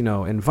tensious,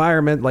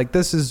 environment. Like,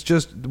 this is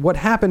just, what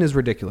happened is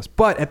ridiculous.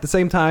 But at the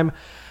same time,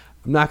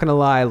 I'm not going to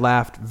lie, I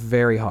laughed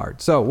very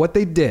hard. So what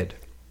they did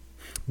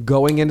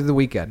going into the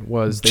weekend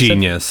was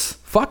genius. Said,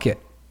 fuck it.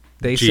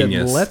 They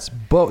Genius. said, let's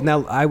both.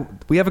 Now,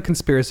 we have a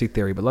conspiracy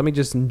theory, but let me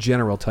just in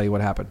general tell you what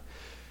happened.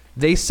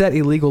 They set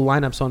illegal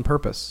lineups on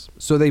purpose.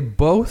 So they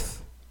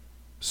both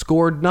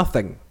scored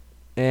nothing.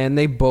 And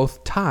they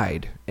both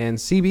tied. And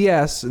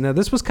CBS, now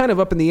this was kind of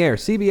up in the air.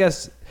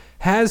 CBS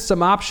has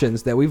some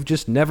options that we've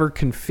just never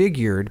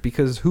configured,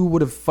 because who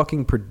would have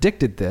fucking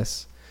predicted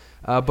this?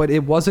 But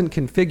it wasn't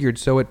configured,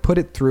 so it put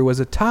it through as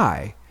a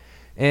tie.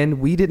 And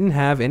we didn't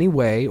have any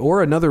way,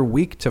 or another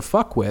week to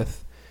fuck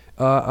with,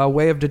 a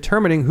way of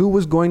determining who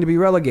was going to be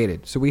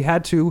relegated. So we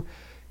had to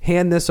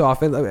hand this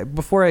off. And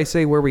before I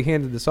say where we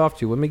handed this off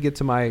to, let me get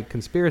to my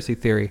conspiracy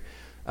theory.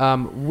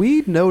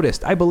 We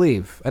noticed, I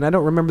believe, and I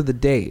don't remember the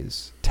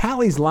days,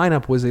 Tally's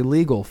lineup was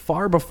illegal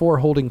far before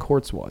Holding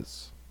Courts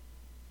was.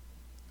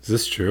 Is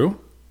this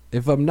true?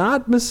 If I'm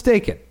not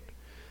mistaken,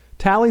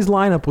 Tally's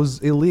lineup was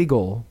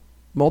illegal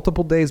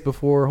multiple days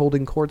before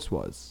Holding Courts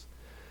was.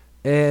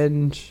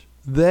 And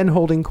then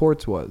Holding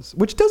Courts was,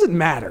 which doesn't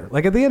matter.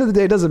 Like, at the end of the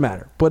day, it doesn't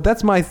matter. But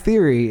that's my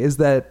theory, is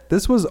that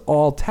this was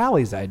all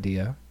Tally's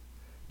idea.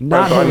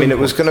 Not right, but it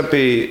was going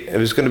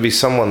to be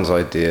someone's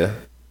idea.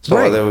 It's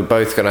not like they were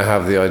both going to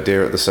have the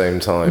idea at the same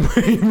time.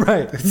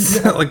 Right.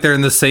 It's not like they're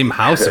in the same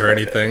house or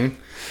anything.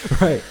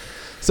 Right.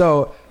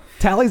 So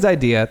Tally's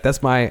idea,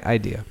 that's my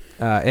idea.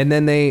 And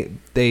then they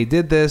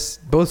did this,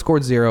 both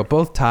scored 0,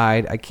 both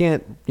tied. I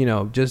can't,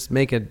 just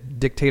make a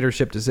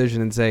dictatorship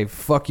decision and say,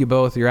 fuck you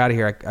both, you're out of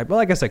here. Well,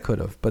 I guess I could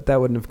have, but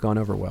that wouldn't have gone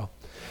over well.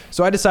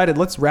 So I decided,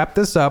 let's wrap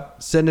this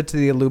up, send it to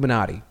the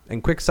Illuminati.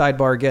 And quick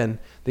sidebar again,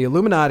 the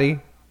Illuminati,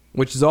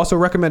 which is also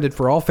recommended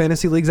for all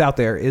fantasy leagues out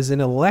there, is an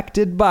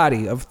elected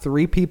body of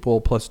 3 people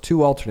plus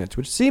 2 alternates,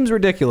 which seems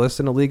ridiculous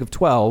in a league of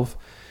 12,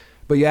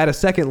 but you add a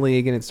second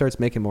league and it starts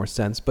making more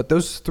sense. But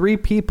those 3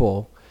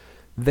 people,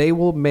 they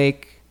will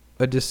make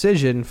a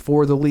decision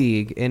for the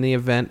league in the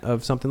event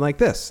of something like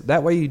this.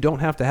 That way you don't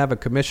have to have a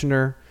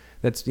commissioner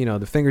that's,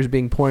 the fingers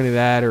being pointed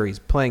at, or he's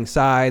playing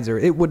sides, or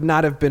it would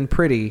not have been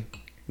pretty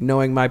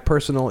knowing my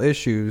personal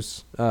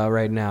issues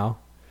right now.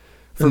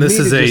 For and this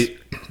me is to a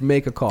just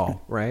make a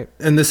call, right?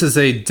 And this is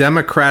a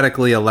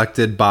democratically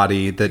elected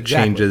body that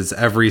changes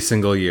every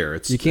single year.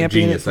 It's you can't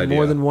be in it for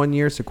more than 1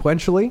 year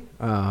sequentially.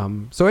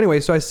 So anyway,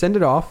 so I send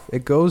it off.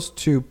 It goes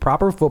to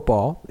Proper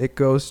Football. It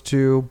goes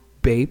to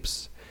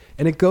Bapes.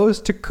 And it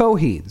goes to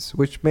Coheeds,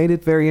 which made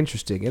it very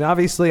interesting. And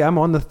obviously, I'm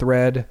on the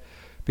thread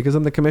because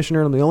I'm the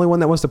commissioner and I'm the only one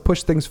that wants to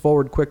push things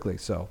forward quickly.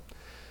 So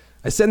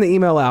I send the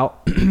email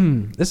out.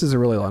 This is a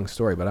really long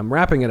story, but I'm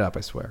wrapping it up,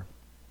 I swear.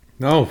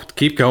 No,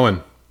 keep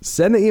going.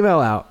 Send the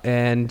email out,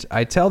 and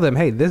I tell them,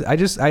 hey,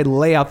 I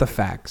lay out the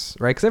facts,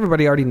 right? Because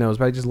everybody already knows,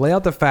 but I just lay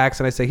out the facts,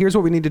 and I say, here's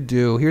what we need to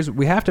do.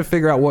 We have to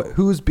figure out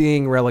who's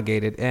being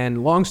relegated.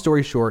 And long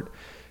story short,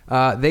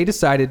 they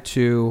decided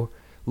to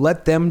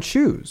let them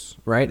choose,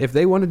 right? If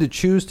they wanted to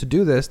choose to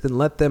do this, then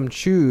let them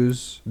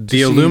choose.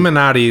 The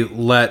Illuminati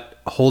let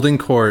Holding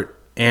Court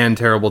and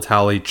Terrible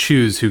Tally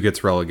choose who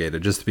gets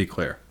relegated, just to be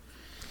clear.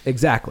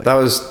 Exactly. That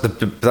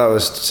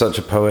was such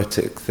a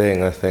poetic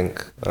thing, I think.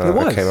 It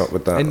was. I came up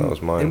with that. That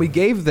was mine. And we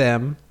gave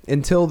them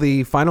until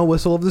the final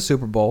whistle of the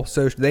Super Bowl.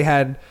 So they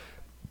had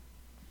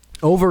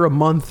over a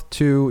month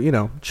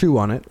to, chew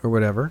on it or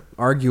whatever,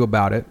 argue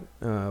about it,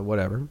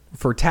 whatever.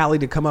 For Tally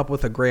to come up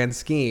with a grand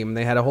scheme,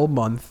 they had a whole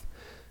month.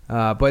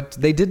 But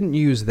they didn't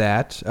use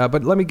that.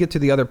 But let me get to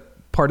the other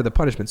part of the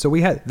punishment. So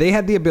they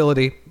had the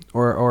ability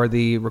or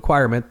the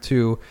requirement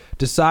to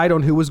decide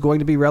on who was going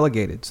to be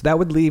relegated. So that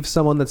would leave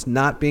someone that's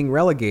not being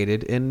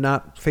relegated and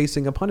not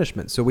facing a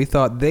punishment. So we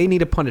thought they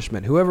need a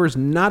punishment. Whoever is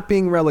not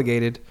being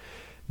relegated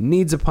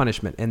needs a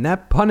punishment. And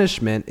that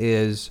punishment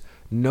is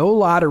no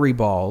lottery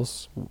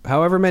balls,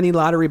 however many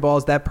lottery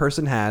balls that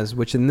person has,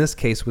 which in this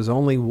case was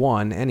only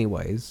one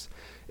anyways,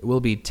 it will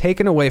be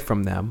taken away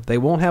from them. They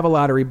won't have a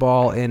lottery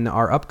ball in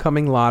our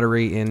upcoming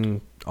lottery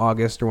in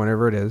August or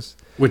whenever it is.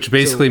 Which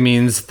basically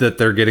means that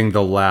they're getting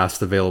the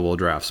last available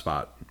draft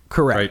spot.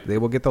 Correct. Right? They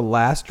will get the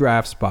last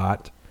draft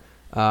spot.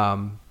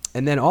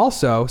 And then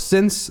also,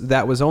 since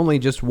that was only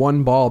just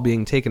one ball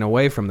being taken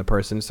away from the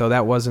person, so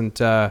that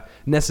wasn't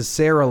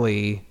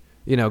necessarily,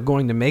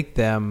 going to make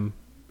them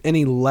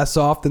any less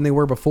off than they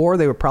were before.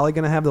 They were probably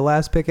going to have the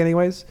last pick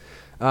anyways.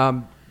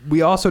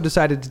 We also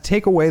decided to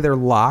take away their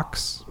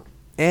locks.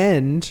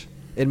 And,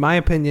 in my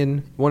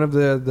opinion, one of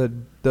the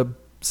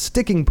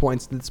sticking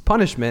points in this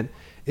punishment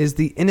is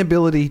the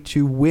inability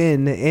to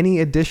win any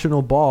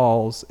additional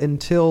balls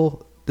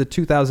until the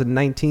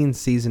 2019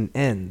 season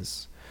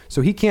ends.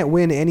 So he can't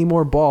win any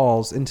more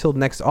balls until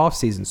next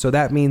offseason. So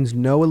that means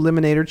no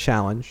Eliminator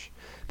Challenge.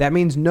 That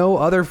means no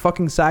other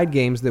fucking side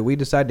games that we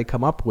decide to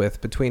come up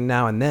with between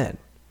now and then.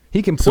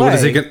 He can play. So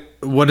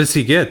what does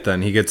he get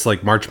then? He gets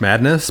like March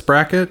Madness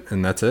bracket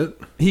and that's it?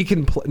 He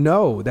can play.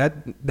 No, that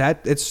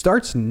it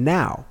starts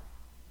now.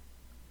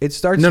 It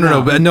starts No,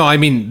 now. no, I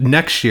mean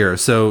next year.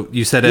 So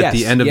you said at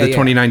the end of the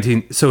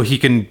 2019. So he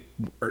can,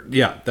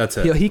 that's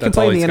it. He can That's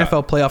play all in the he's got.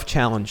 NFL Playoff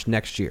Challenge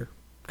next year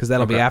because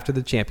that'll be Okay. after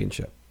the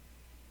championship.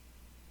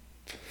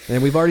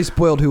 And we've already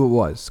spoiled who it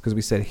was because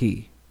we said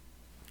he.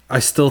 I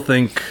still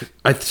think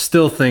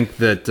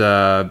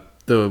that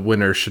the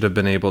winner should have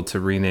been able to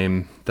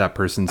rename that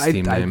person's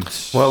team name.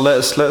 Well,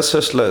 let's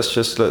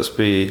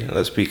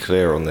be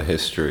clear on the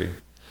history.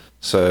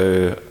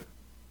 So,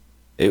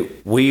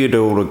 we had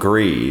all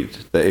agreed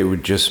that it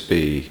would just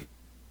be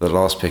the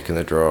last pick in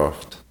the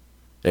draft.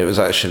 It was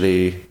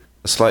actually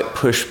a slight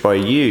push by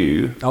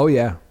you, Oh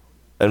yeah.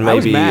 and I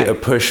was maybe mad. a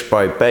push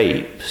by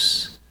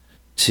Bapes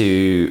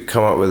to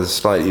come up with a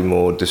slightly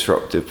more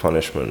disruptive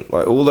punishment.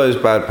 Like all those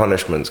bad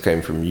punishments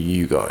came from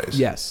you guys.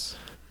 Yes.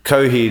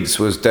 Coheeds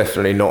was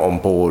definitely not on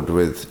board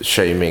with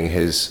shaming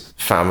his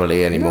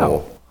family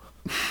anymore.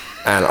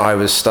 And I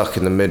was stuck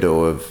in the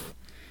middle of,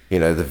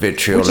 the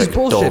vitriolic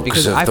bullshit, dogs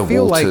because of I the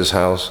feel like Walters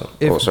house.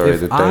 If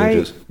The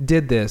Dangers. I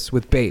did this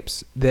with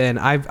Bapes, then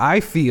I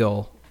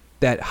feel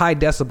that High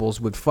Decibels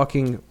would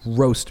fucking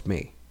roast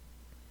me.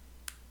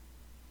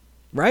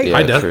 Right?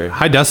 Yeah. True.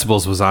 High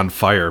Decibels was on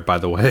fire, by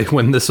the way,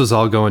 when this was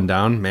all going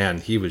down. Man,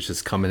 he was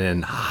just coming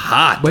in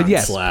hot. But on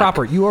yes, Slack.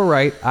 proper. You are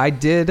right. I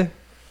did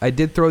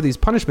throw these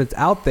punishments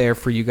out there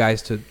for you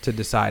guys to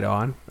decide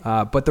on.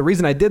 But the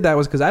reason I did that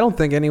was because I don't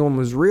think anyone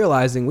was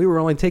realizing we were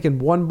only taking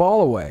one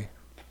ball away.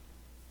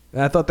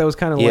 And I thought that was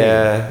kind of lame.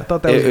 Yeah, I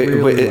thought that was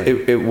really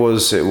lame. it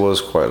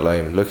was quite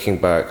lame. Looking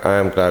back, I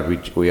am glad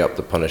we upped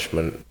the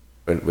punishment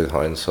with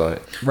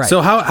hindsight. Right.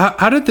 So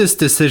how did this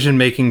decision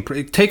making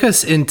take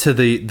us into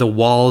the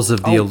walls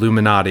of the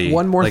Illuminati?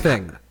 One more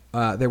thing.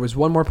 There was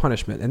one more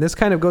punishment, and this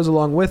kind of goes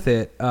along with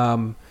it.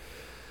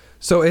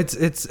 So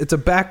it's a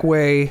back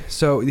way.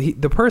 So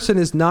the person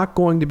is not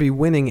going to be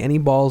winning any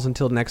balls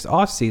until next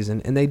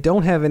offseason, and they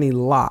don't have any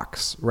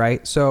locks,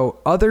 right? So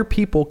other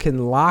people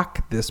can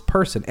lock this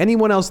person.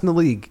 Anyone else in the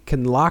league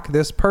can lock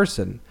this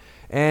person.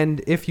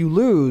 And if you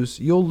lose,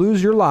 you'll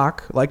lose your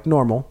lock like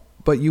normal,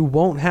 but you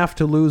won't have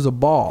to lose a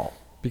ball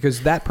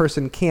because that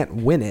person can't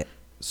win it,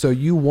 so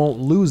you won't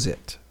lose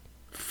it.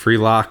 Free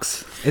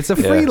locks. It's a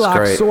free it's lock,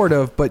 great. sort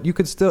of, but you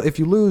could still, if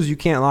you lose, you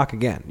can't lock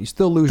again. You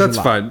still lose That's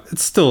your lock. fine.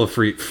 It's still a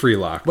free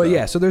lock. But though.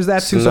 yeah, so there's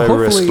that too. It's So no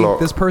risk hopefully lock.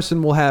 this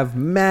person will have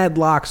mad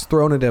locks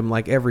thrown at him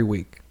like every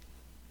week.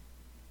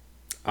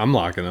 I'm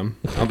locking him.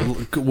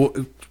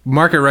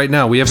 Mark it right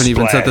now. We haven't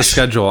even set the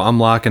schedule. I'm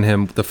locking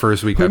him the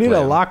first week. We I need play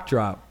a him. lock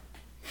drop.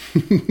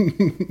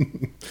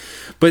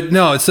 But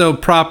no, so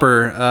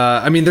proper.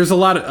 I mean, there's a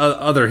lot of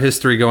other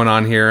history going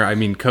on here. I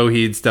mean,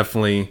 Coheed's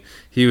definitely,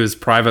 he was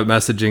private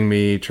messaging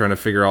me, trying to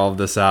figure all of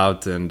this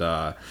out. And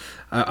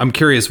I'm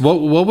curious, what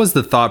was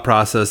the thought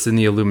process in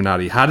the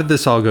Illuminati? How did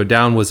this all go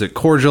down? Was it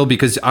cordial?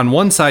 Because on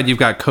one side, you've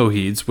got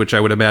Coheed's, which I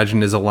would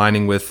imagine is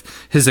aligning with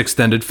his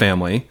extended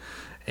family.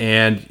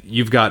 And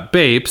you've got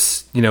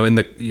Bapes,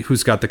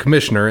 who's got the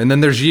commissioner. And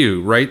then there's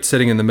you, right,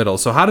 sitting in the middle.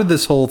 So how did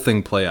this whole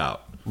thing play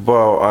out?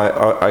 Well,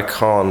 I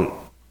can't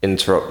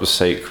interrupt the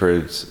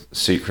sacred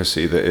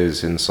secrecy that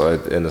is inside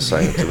the inner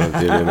sanctum of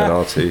the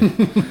Illuminati.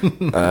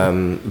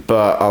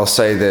 But I'll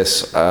say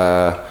this,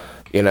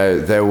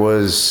 there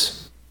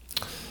was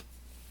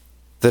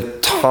the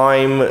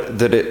time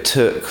that it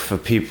took for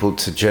people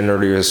to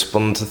generally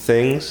respond to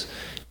things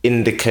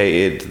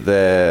indicated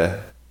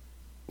their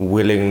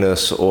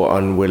willingness or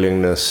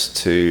unwillingness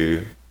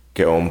to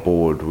get on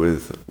board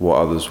with what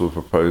others were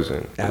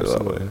proposing. put it that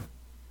Absolutely. way.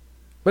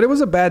 But it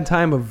was a bad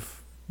time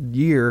of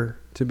year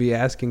to be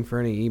asking for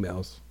any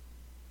emails.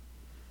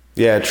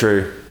 Yeah,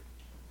 true.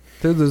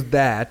 There was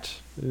that.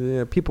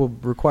 People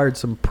required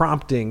some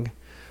prompting.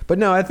 But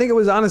no, I think it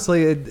was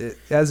honestly,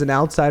 as an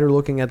outsider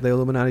looking at the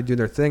Illuminati do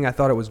their thing, I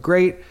thought it was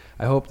great.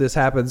 I hope this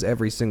happens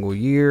every single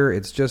year.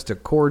 It's just a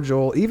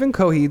cordial. Even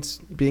Coheed's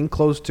being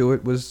close to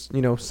it was,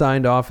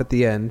 signed off at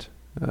the end,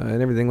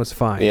 and everything was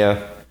fine.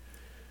 Yeah.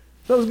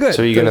 So it was good.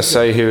 So you're So going it to was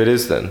say who it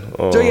is then?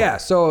 Or? So yeah,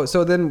 so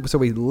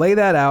we lay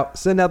that out,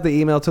 send out the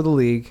email to the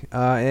league,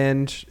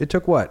 and it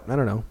took what? I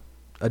don't know,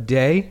 a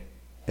day,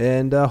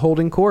 and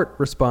Holding Court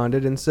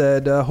responded and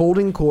said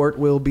Holding Court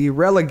will be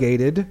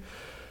relegated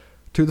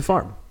to the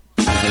farm,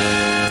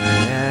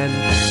 and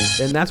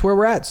that's where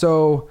we're at.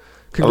 So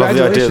I love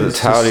the idea that congratulations.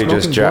 Towley to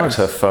just Smoking jacked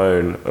her Blunts.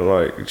 phone and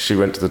like she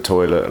went to the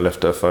toilet and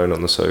left her phone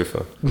on the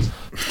sofa.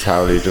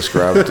 Towley just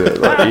grabbed it,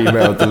 like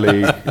emailed the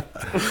league.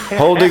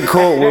 Holding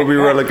Court will be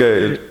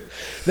relegated.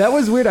 That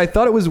was weird. I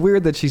thought it was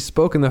weird that she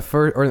spoke in the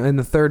first or in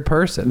the third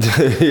person.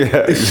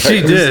 Yeah, exactly.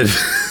 She did.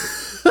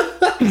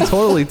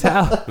 Totally, was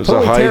a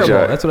totally terrible.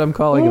 hijack. That's what I'm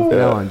calling it from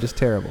now on. Just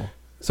terrible.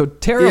 So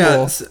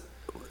terrible is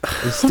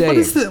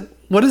staying.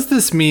 What does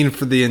this mean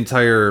for the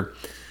entire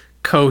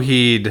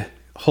Coheed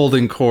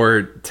Holding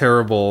Court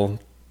terrible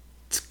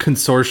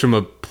consortium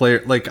of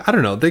players? Like, I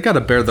don't know. They got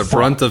to bear the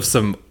brunt of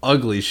some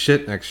ugly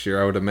shit next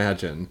year, I would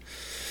imagine.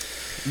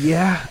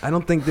 Yeah, I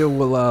don't think they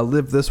will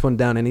live this one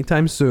down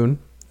anytime soon.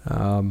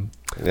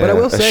 But I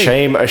will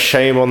say, a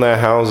shame on their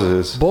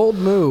houses. bold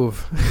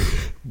move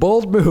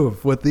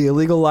with the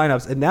illegal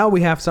lineups. And now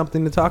we have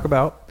something to talk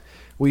about.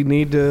 We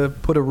need to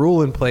put a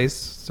rule in place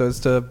so as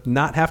to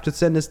not have to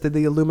send this to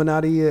the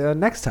Illuminati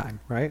next time,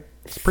 right?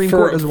 Supreme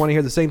Court doesn't want to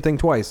hear the same thing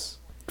twice.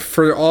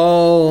 For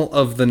all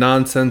of the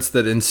nonsense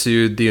that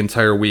ensued the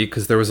entire week,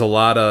 because there was a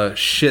lot of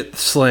shit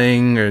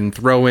slaying and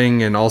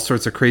throwing and all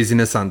sorts of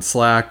craziness on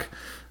Slack,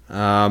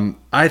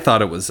 I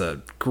thought it was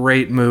a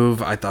great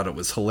move. I thought it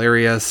was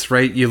hilarious,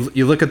 right?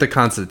 You look at the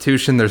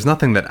Constitution, there's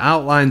nothing that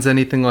outlines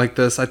anything like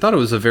this. I thought it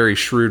was a very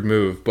shrewd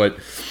move, but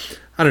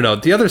I don't know.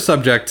 The other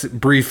subject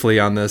briefly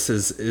on this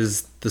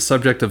is the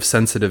subject of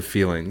sensitive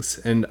feelings.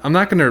 And I'm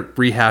not going to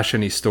rehash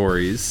any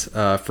stories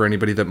for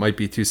anybody that might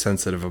be too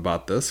sensitive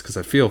about this, because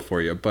I feel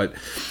for you. But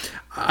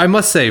I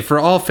must say, for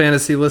all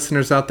fantasy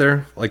listeners out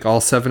there, like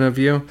all 7 of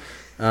you,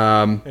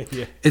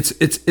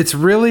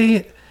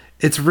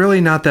 it's really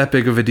not that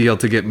big of a deal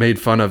to get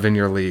made fun of in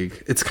your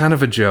league. It's kind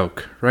of a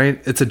joke,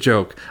 right? It's a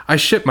joke. I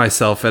shit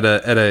myself at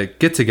a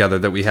get together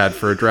that we had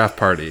for a draft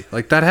party.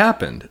 Like, that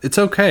happened. It's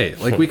okay.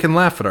 Like, we can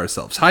laugh at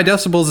ourselves. High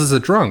Decibels is a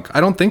drunk. I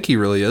don't think he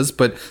really is,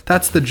 but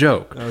that's the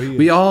joke.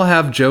 We all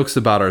have jokes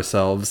about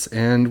ourselves,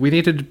 and we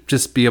need to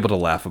just be able to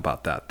laugh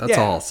about that. That's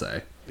all I'll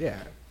say. Yeah.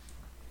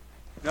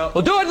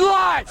 We'll do it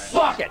live.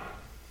 Fuck it.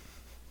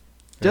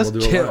 Just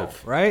we'll do it chill,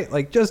 live. right?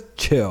 Like, just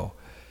chill.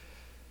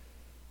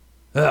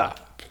 Ugh.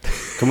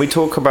 Can we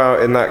talk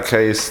about, in that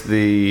case,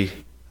 the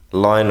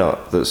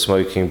lineup that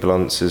Smoking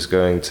Blunts is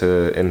going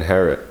to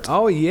inherit?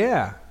 Oh,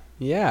 yeah.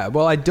 Yeah.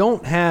 Well, I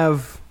don't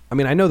have... I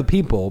mean, I know the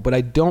people, but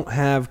I don't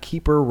have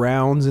keeper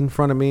rounds in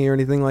front of me or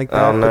anything like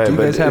that. Oh, no, do you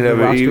guys have the but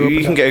roster you open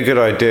can up? get a good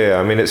idea.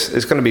 I mean, it's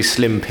going to be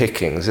slim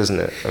pickings, isn't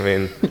it? I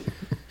mean,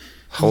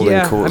 Holding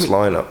Court's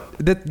lineup.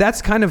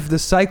 That's kind of the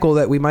cycle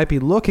that we might be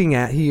looking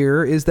at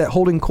here, is that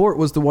Holding Court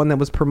was the one that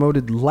was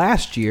promoted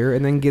last year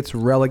and then gets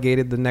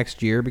relegated the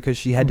next year because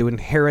she had to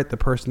inherit the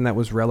person that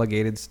was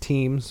relegатed's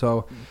team.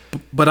 So,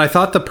 But I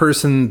thought the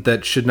person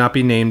that should not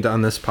be named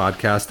on this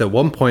podcast at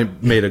one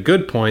point made a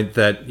good point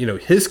that, you know,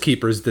 his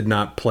keepers did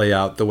not play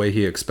out the way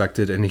he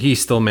expected, and he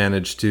still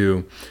managed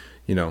to,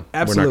 you know, we're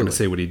not going Absolutely. to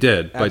say what he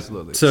did. But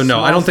Absolutely. so, no,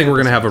 Small I don't think we're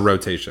going to have a sample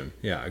rotation.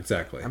 Yeah,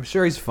 exactly. I'm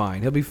sure he's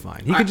fine. He'll be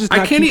fine. He could just I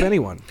not can't keep e-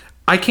 anyone.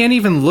 I can't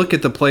even look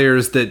at the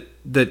players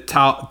that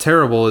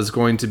Terrible is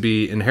going to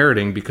be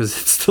inheriting because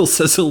it still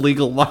says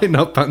illegal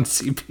lineup on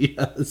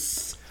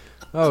CBS.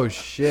 Oh,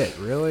 shit.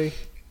 Really?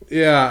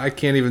 Yeah, I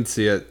can't even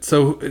see it.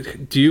 So,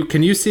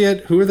 can you see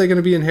it? Who are they going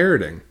to be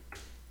inheriting?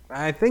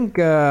 I think,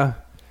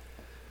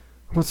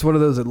 what's one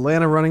of those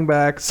Atlanta running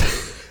backs?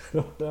 I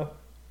don't know.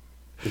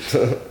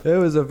 It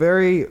was a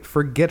very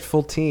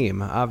forgetful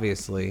team,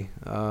 obviously.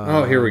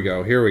 Oh, here we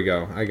go.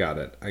 I got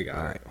it.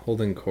 right.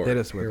 Holding Court. Hit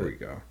us with Here it. we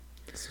go.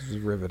 This is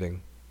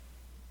riveting.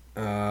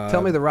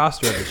 Tell me the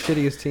roster of the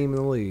shittiest team in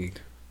the league.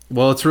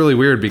 Well, it's really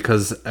weird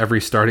because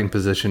every starting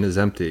position is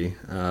empty.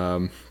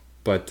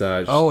 But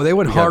They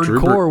went we got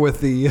Drew hardcore with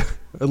the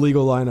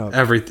illegal lineup.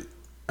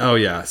 Oh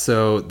yeah.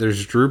 So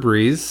there's Drew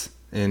Brees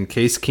and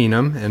Case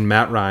Keenum and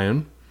Matt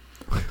Ryan.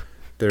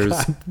 There's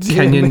God damn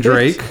Kenyon it.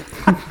 Drake.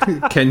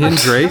 Kenyon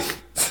Drake.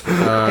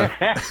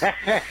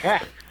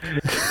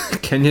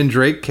 Kenyon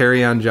Drake,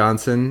 Kerryon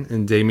Johnson,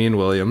 and Damian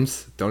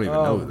Williams. Don't even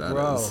know who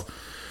that is.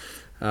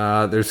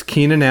 There's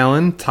Keenan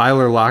Allen,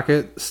 Tyler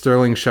Lockett,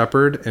 Sterling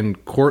Shepard,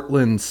 and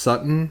Cortland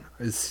Sutton.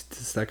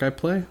 Does that guy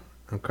play?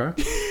 Okay.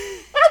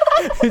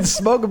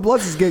 Smoking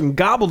Blunts is getting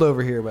gobbled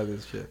over here by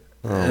this shit.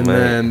 And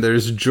then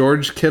there's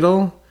George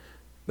Kittle,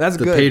 That's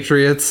the good.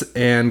 Patriots,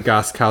 and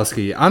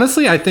Gostkowski.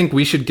 Honestly, I think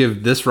we should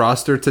give this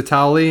roster to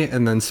Towley,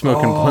 and then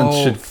Smoking Blunts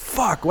should...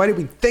 fuck. Why did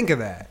we think of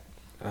that?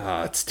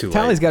 It's too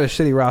Talley's late. got a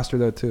shitty roster,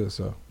 though, too.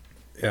 So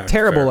Yeah,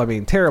 terrible, fair. I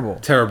mean. Terrible.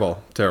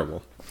 Terrible.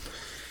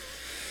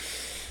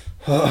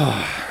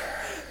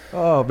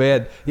 Oh,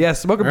 man. Yeah,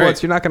 Smoking All Blunts,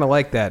 right. you're not going to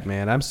like that,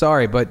 man. I'm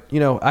sorry. But, you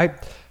know,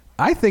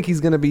 I think he's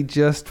going to be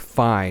just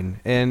fine.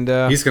 And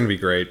He's going to be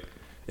great.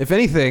 if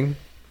anything,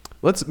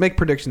 let's make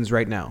predictions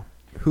right now.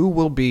 Who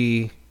will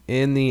be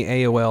in the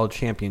AOL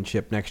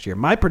Championship next year.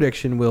 My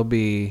prediction will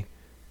be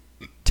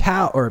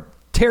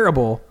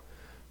Terrible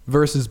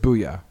versus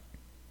Booyah.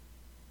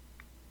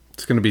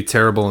 It's going to be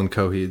Terrible and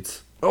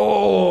Coheeds.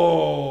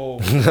 Oh!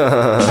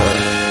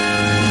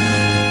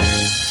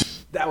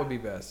 That would be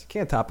best.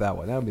 Can't top that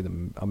one. That would be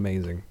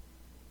amazing.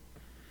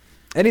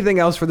 Anything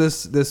else for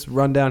this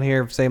rundown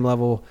here? Same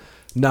level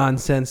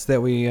nonsense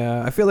that we...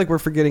 I feel like we're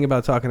forgetting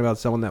about talking about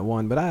someone that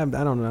won, but I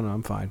don't know.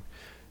 I'm fine.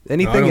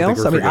 Anything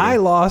else? I mean, I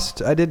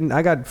lost. I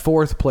got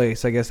 4th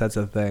place. I guess that's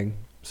a thing.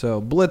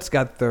 So Blitz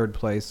got 3rd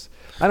place.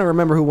 I don't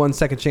remember who won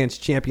Second Chance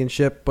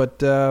Championship, but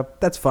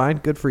that's fine.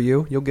 Good for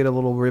you. You'll get a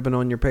little ribbon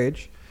on your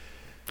page.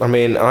 I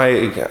mean,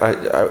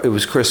 it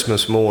was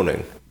Christmas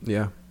morning.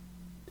 Yeah.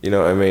 You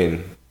know what I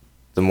mean?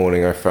 The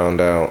morning I found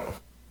out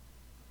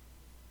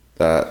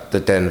that the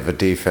Denver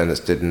defense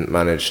didn't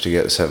manage to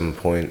get 7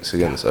 points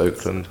against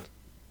Oakland.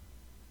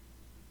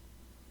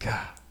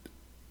 God.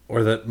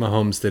 Or that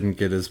Mahomes didn't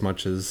get as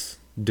much as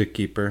Dick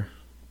Keeper.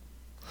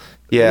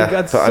 Yeah,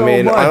 but so I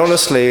mean, much. I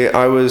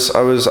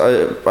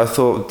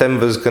thought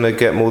Denver's gonna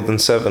get more than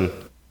 7.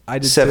 I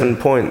did 7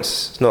 too.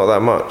 points. It's not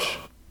that much.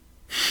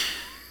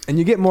 And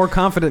you get more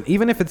confident,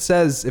 even if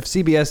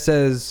CBS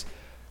says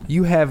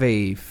you have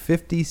a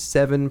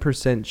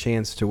 57%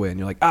 chance to win.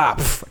 You're like,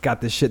 I got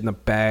this shit in the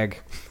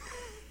bag.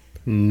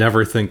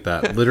 Never think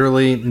that.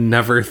 Literally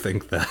never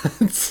think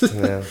that.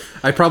 Yeah.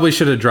 I probably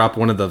should have dropped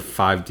one of the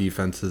 5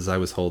 defenses I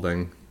was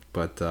holding,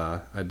 but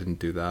I didn't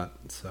do that.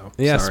 So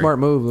Yeah, sorry. smart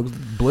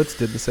move. Blitz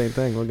did the same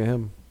thing. Look at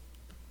him.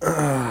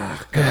 God.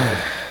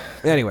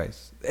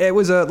 Anyways, it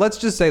was let's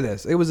just say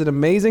this. It was an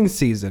amazing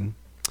season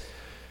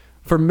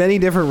for many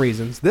different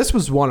reasons. This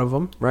was one of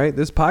them, right?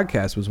 This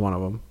podcast was one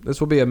of them. This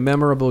will be a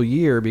memorable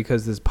year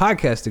because this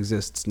podcast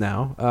exists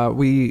now.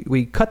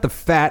 We cut the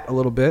fat a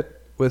little bit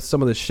with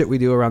some of the shit we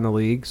do around the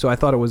league. So I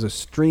thought it was a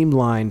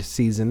streamlined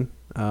season.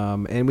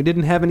 And we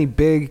didn't have any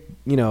big,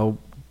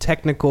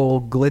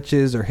 technical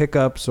glitches or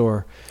hiccups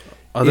or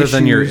Other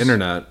than your issues.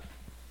 internet.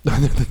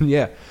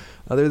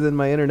 Other than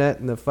my internet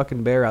and the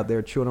fucking bear out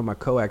there chewing on my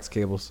coax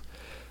cables.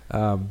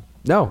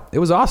 No, it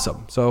was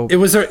awesome. So It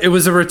was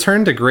a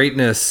return to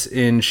greatness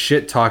in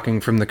shit talking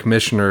from the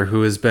commissioner,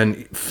 who has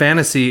been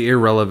fantasy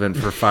irrelevant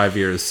for 5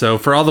 years. So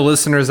for all the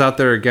listeners out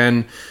there,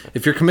 again,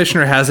 if your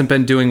commissioner hasn't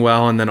been doing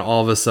well and then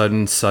all of a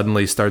sudden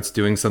suddenly starts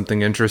doing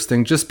something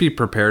interesting, just be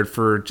prepared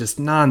for just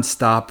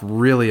nonstop,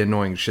 really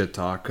annoying shit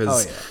talk.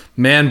 Because,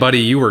 man, buddy,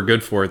 you were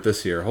good for it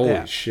this year.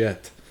 Holy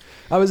shit.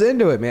 I was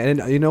into it, man.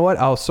 And you know what?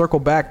 I'll circle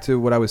back to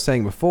what I was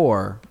saying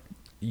before.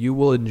 You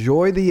will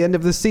enjoy the end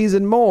of the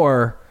season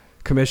more,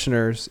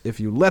 commissioners, if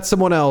you let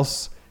someone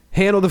else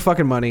handle the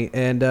fucking money.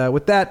 And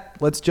with that,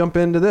 let's jump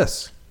into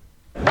this.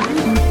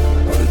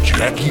 The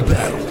Jackie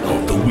Battle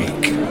of the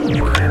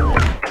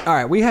Week. All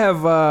right, we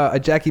have a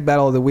Jackie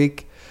Battle of the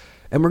Week,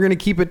 and we're going to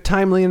keep it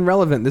timely and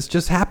relevant. This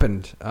just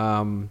happened.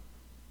 We're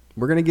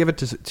going to give it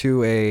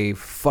to a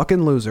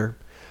fucking loser.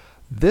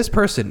 This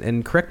person,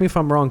 and correct me if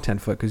I'm wrong,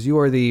 10-foot, because you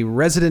are the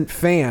resident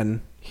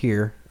fan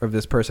here of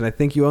this person. I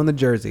think you own the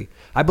jersey.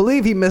 I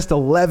believe he missed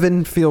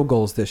 11 field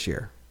goals this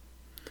year.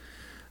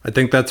 I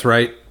think that's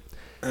right.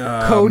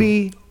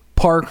 Cody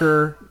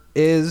Parker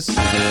is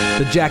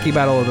the Jackie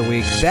Battle of the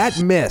Week.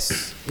 That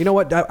miss. You know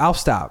what? I'll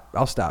stop.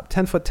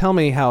 10-foot, tell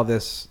me how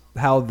this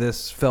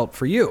felt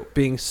for you,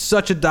 being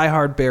such a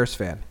diehard Bears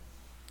fan.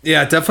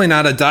 Yeah, definitely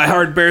not a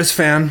diehard Bears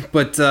fan,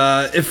 but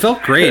it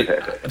felt great.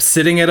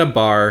 Sitting at a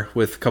bar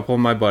with a couple of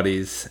my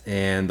buddies,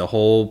 and the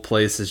whole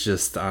place is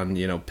just on,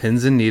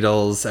 pins and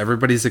needles.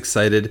 Everybody's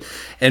excited.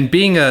 And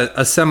being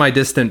a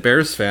semi-distant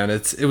Bears fan,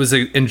 it was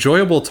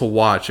enjoyable to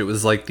watch. It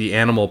was like the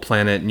Animal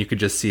Planet, and you could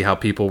just see how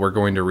people were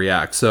going to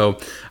react. So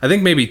I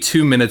think maybe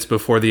 2 minutes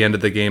before the end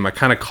of the game, I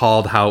kind of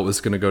called how it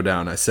was going to go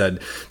down. I said,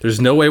 there's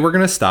no way we're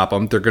going to stop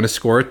them. They're going to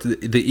score it.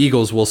 The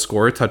Eagles will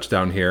score a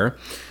touchdown here.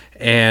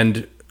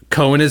 And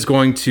Cohen is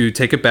going to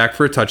take it back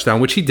for a touchdown,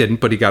 which he didn't,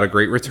 but he got a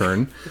great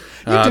return.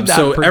 You did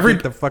not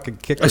predict the fucking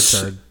kick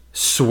return.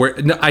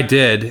 No, I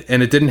did,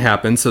 and it didn't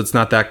happen, so it's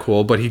not that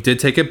cool, but he did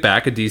take it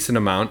back a decent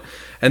amount.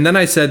 And then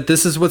I said,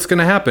 this is what's going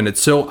to happen.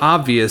 It's so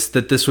obvious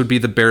that this would be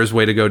the Bears'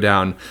 way to go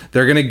down.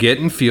 They're going to get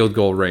in field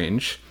goal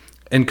range,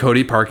 and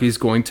Cody Parkey's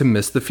going to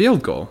miss the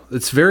field goal.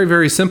 It's very,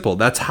 very simple.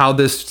 That's how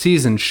this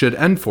season should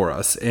end for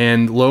us.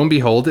 And lo and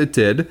behold, it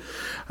did.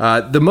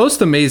 The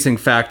most amazing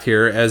fact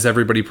here, as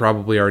everybody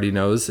probably already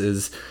knows,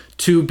 is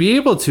to be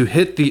able to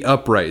hit the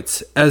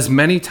uprights as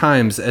many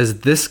times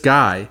as this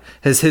guy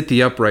has hit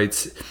the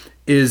uprights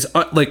is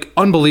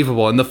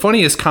unbelievable. And the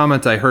funniest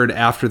comment I heard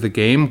after the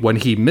game when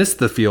he missed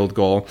the field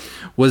goal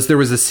was there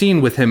was a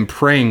scene with him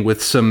praying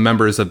with some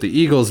members of the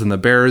Eagles and the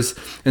Bears,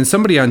 and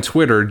somebody on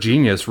Twitter,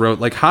 Genius,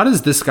 wrote, how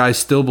does this guy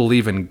still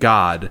believe in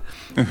God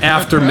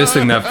after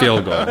missing that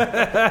field goal?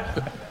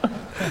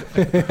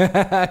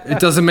 It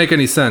doesn't make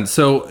any sense.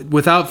 So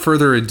without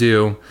further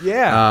ado,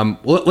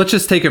 let's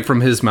just take it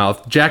from his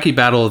mouth. Jackie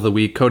Battle of the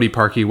Week, Cody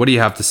Parkey, what do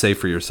you have to say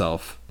for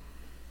yourself?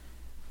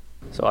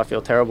 So I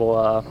feel terrible.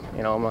 I'm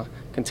going to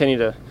continue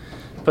to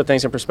put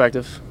things in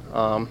perspective,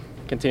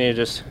 continue to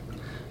just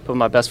put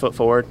my best foot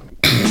forward.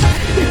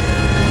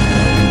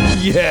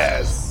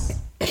 Yes.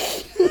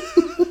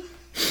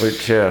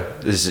 Which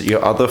is it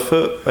your other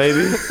foot,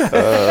 maybe?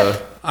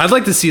 I'd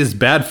like to see his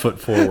bad foot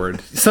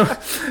forward. So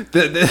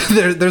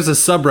there's a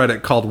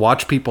subreddit called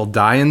Watch People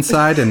Die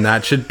Inside, and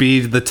that should be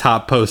the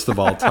top post of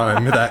all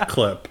time, that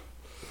clip.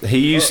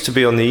 He used to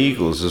be on the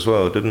Eagles as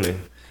well, didn't he?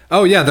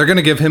 Oh, yeah, they're going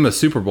to give him a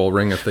Super Bowl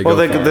ring if they go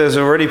far. There's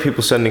already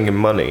people sending him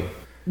money.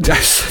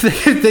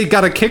 They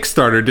got a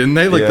Kickstarter, didn't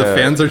they? Like, the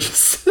fans are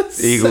just...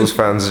 Eagles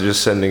fans are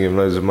just sending him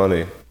loads of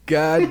money.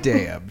 God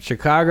damn.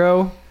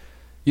 Chicago,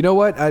 you know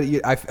what?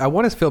 I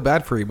want to feel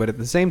bad for you, but at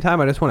the same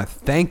time, I just want to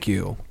thank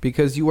you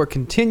because you are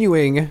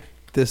continuing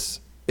this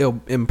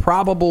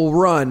improbable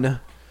run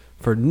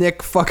for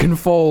Nick fucking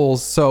Foles.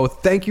 So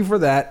thank you for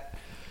that.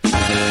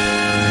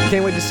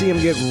 Can't wait to see him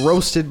get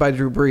roasted by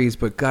Drew Brees,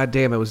 but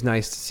goddamn, it was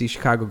nice to see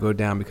Chicago go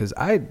down because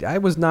I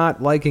was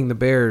not liking the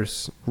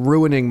Bears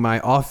ruining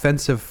my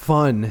offensive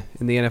fun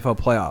in the NFL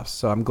playoffs.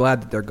 So I'm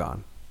glad that they're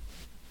gone.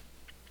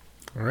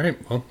 All right,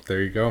 well,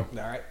 there you go.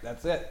 All right,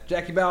 that's it.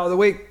 Jackie Bell of the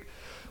week.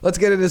 Let's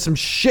get into some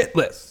shit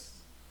lists.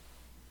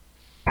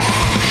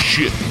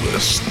 Shit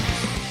list.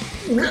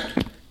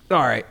 All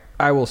right,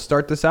 I will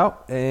start this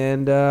out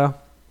and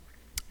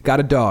got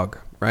a dog.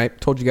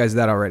 Right? Told you guys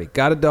that already.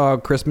 Got a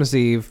dog Christmas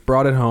Eve,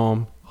 brought it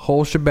home,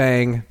 whole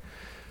shebang.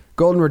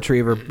 Golden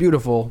Retriever,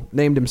 beautiful.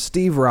 Named him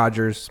Steve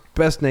Rogers.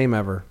 Best name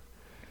ever.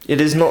 It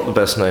is not the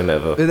best name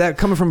ever. That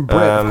coming from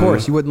Brit, of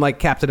course. You wouldn't like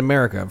Captain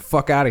America.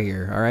 Fuck out of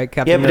here, all right?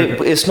 Captain America.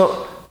 But it's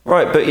not...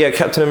 Right, but yeah,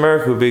 Captain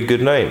America would be a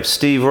good name.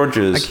 Steve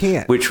Rogers. I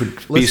can't. Which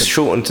would be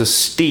shortened to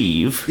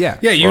Steve. Yeah.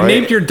 Yeah, you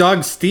named your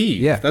dog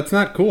Steve. Yeah. That's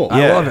not cool.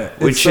 I Yeah, love it.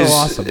 It's which so is-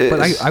 awesome.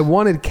 But I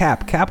wanted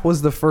Cap. Cap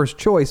was the first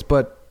choice,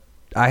 but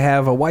I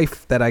have a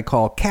wife that I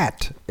call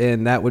Cat,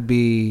 and that would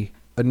be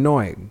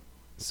annoying.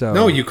 So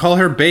No, you call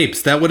her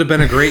Bapes. That would have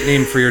been a great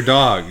name for your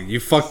dog.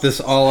 You fucked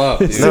this all up.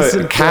 Dude.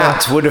 No,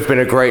 Cat would have been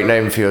a great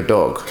name for your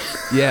dog.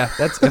 Yeah,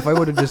 that's if I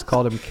would have just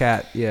called him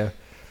Cat. Yeah,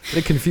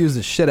 it confused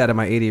the shit out of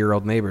my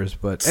 80-year-old neighbors.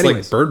 But It's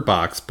anyways, like Bird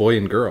Box, boy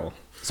and girl.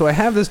 so I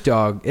have this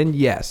dog, and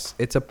yes,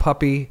 it's a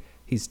puppy.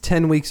 He's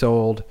 10 weeks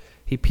old.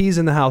 He pees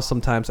in the house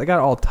sometimes. I got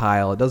all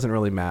tile. It doesn't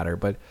really matter.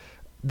 But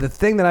the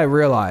thing that I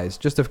realized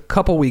just a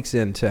couple weeks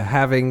into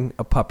having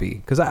a puppy,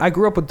 because I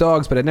grew up with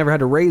dogs, but I never had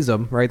to raise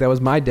them, right? That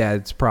was my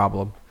dad's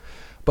problem.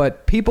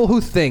 But people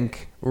who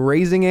think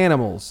raising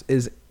animals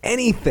is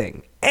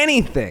anything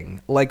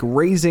like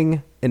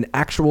raising an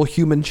actual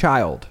human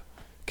child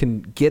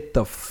can get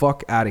the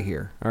fuck out of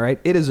here, all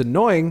right? It is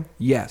annoying,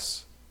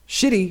 yes.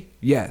 Shitty,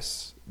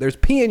 yes. There's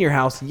pee in your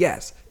house,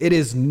 yes. It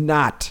is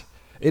not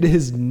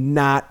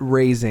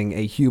raising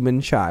a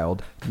human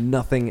child.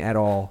 Nothing at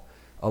all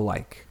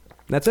alike.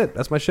 That's it.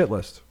 That's my shit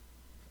list.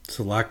 It's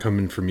a lot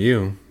coming from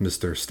you,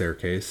 Mr.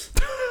 Staircase.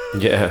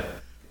 Yeah.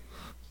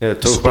 Yeah,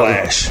 talk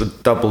Splash. about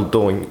the double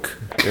doink.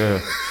 Yeah.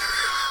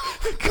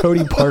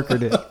 Cody Parker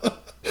did.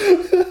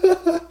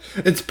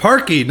 It's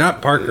Parky,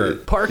 not Parker.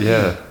 Parker.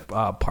 Yeah.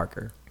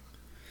 Parker.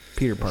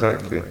 Peter Parker.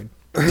 Exactly.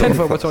 10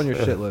 foot, what's on your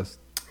shit list?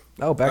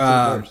 Oh, back to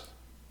the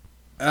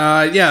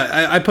Bears.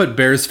 Yeah, I put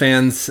Bears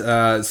fans /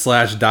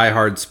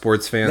 diehard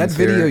sports fans. That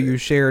video here. you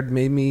shared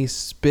made me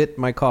spit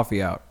my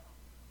coffee out.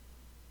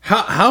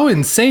 How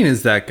insane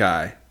is that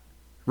guy?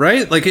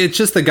 Right? Like, it's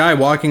just the guy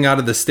walking out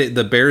of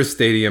the Bears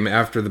stadium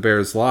after the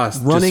Bears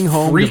lost. Running just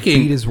home to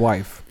beat his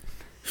wife.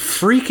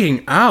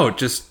 freaking out,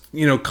 just,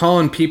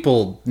 calling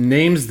people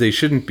names they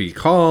shouldn't be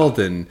called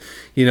and,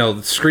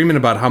 screaming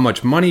about how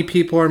much money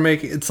people are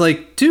making. It's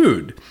like,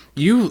 dude,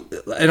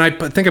 and I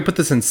think I put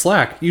this in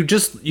Slack,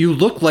 you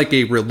look like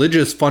a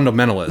religious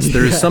fundamentalist.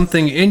 There's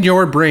something in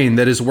your brain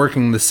that is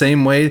working the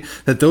same way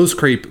that those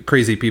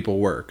crazy people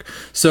work.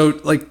 So,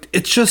 like,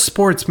 it's just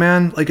sports,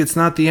 man. Like, it's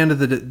not the end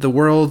of the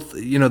world.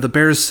 The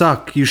Bears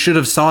suck. You should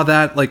have saw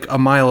that like a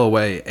mile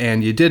away,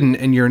 and you didn't,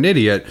 and you're an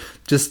idiot.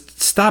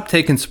 Just stop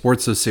taking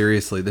sports so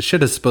seriously. The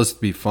shit is supposed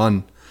to be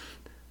fun.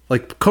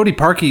 Like, Cody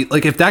Parkey,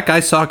 like, if that guy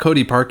saw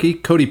Cody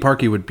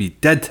Parkey would be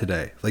dead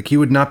today. Like, he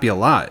would not be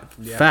alive.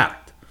 Yeah.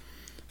 Fact.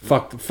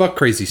 Fuck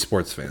crazy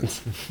sports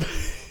fans.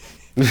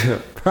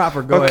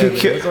 Proper, go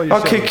ahead.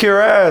 I'll kick your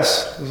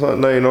ass. It's like,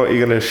 no, you're not.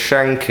 You're going to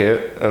shank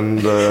it. And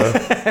We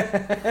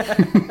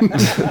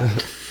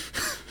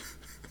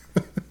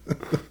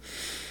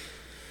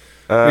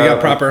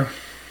got proper.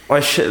 My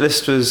shit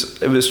list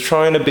was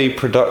trying to be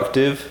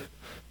productive,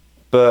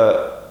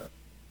 but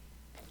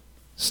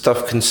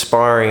stuff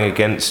conspiring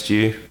against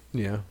you.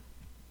 Yeah.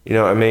 You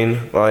know what I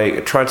mean? Like, I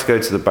tried to go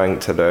to the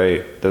bank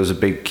today. There was a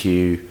big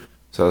queue.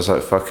 So I was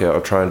like, fuck it,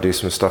 I'll try and do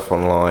some stuff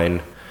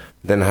online.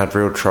 Then I had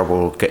real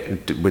trouble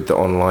getting with the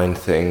online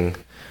thing.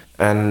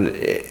 And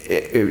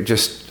it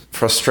just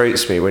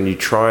frustrates me when you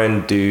try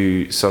and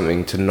do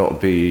something to not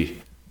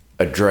be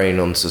a drain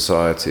on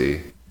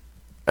society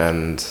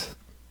and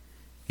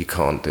you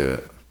can't do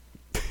it.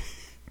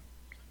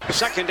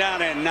 2nd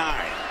down and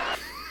 9.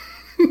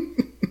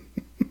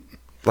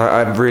 Like,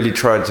 I really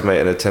tried to make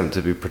an attempt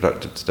to be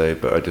productive today,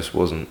 but I just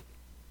wasn't.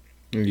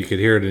 You could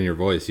hear it in your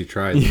voice. You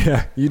tried.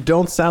 Yeah, you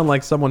don't sound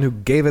like someone who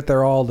gave it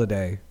their all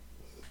today.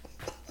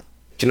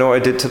 Do you know what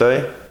I did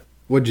today?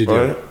 What'd you do?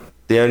 Right?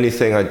 The only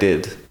thing I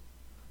did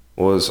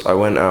was I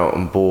went out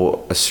and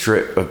bought a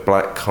strip of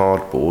black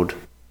cardboard,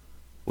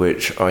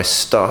 which I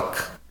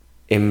stuck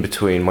in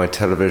between my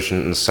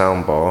television and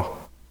soundbar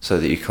so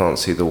that you can't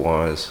see the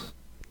wires.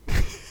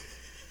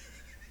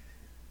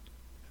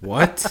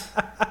 What?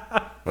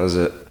 That was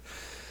it.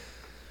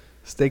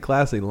 Stay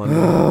classy,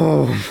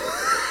 London.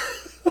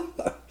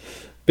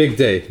 Big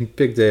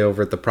day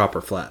over at the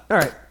Proper Flat. All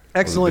right.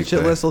 Excellent big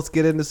shit day. list. Let's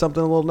get into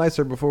something a little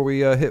nicer before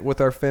we hit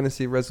with our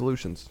fantasy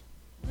resolutions.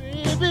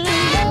 Love list.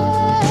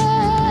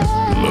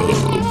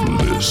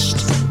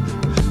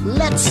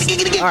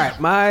 All right,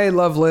 my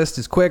love list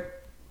is quick.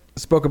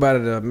 Spoke about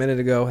it a minute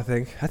ago, I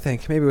think.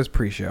 Maybe it was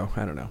pre-show.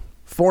 I don't know.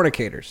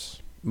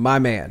 Fornicators. My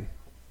man.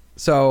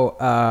 So,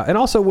 and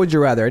also Would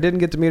You Rather. I didn't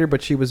get to meet her,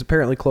 but she was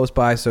apparently close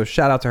by, so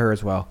shout out to her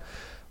as well.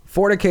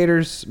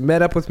 Fornicators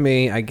met up with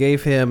me. I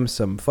gave him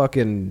some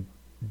fucking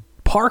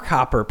park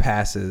hopper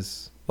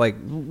passes. Like,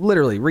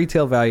 literally,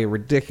 retail value,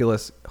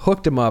 ridiculous.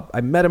 Hooked him up.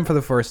 I met him for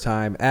the first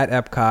time at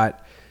Epcot.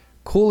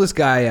 Coolest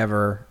guy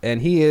ever.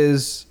 And he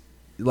is,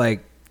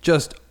 like,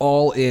 just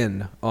all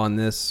in on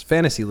this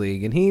fantasy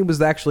league. And he was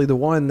actually the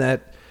one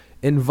that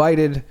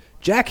invited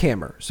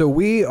Jackhammer. So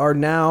we are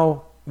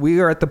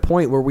at the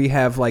point where we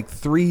have, like,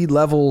 3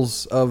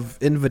 levels of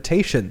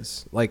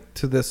invitations, like,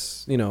 to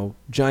this,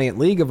 giant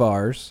league of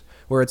ours,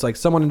 where it's like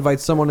someone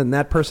invites someone and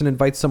that person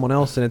invites someone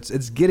else, and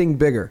it's getting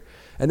bigger.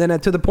 And then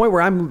to the point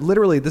where I'm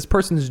literally, this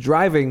person's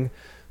driving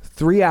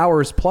 3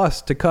 hours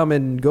plus to come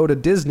and go to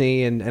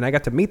Disney, and I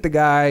got to meet the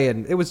guy,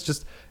 and it was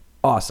just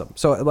awesome.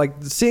 So, like,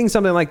 seeing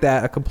something like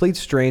that, a complete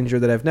stranger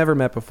that I've never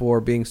met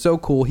before, being so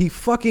cool. He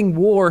fucking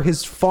wore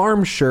his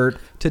farm shirt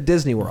to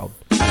Disney World.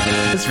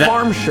 His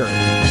farm shirt.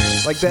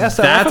 Like the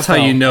SLFFL. That's how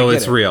you know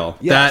it's real.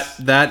 Yes.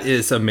 That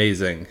is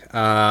amazing.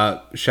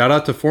 Shout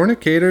out to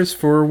Fornicators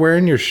for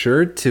wearing your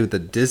shirt to the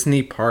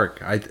Disney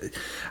park.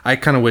 I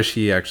kind of wish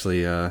he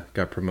actually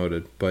got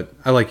promoted, but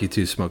I like you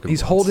too, Smoking.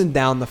 He's Blunts. holding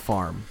down the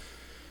farm.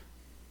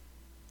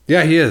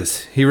 Yeah, he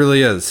is. He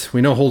really is.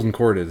 We know Holden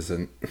Court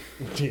isn't.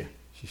 Yeah,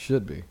 she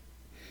should be.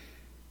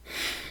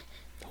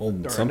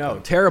 Holden Or something. no,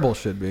 terrible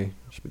should be.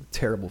 Should be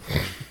terrible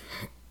farm.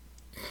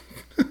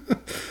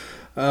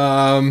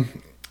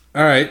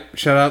 All right.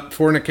 Shout out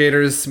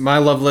Fornicators. My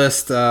love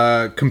list,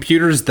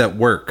 computers that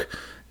work,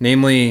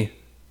 namely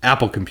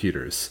Apple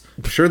computers.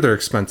 Sure, they're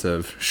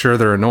expensive. Sure,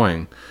 they're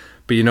annoying.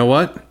 But you know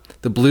what?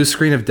 The blue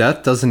screen of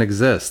death doesn't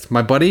exist.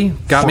 My buddy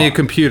got me a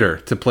computer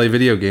to play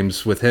video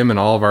games with him and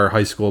all of our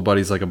high school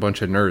buddies like a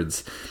bunch of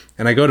nerds.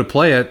 And I go to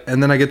play it,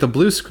 and then I get the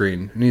blue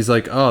screen. And he's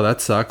like, oh,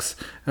 that sucks.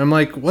 And I'm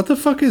like, what the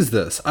fuck is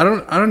this? I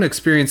don't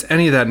experience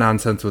any of that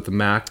nonsense with the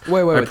Mac.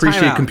 Wait. I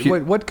appreciate time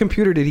out. What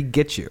computer did he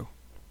get you?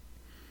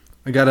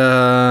 I got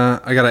a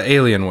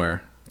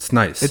Alienware. It's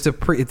nice. It's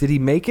did he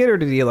make it, or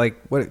did he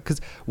like what? Because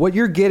what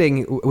you're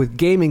getting with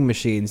gaming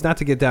machines, not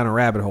to get down a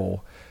rabbit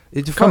hole.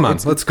 Come on,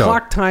 it's let's go.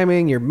 Clock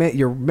timing, your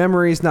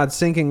memory's not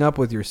syncing up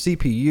with your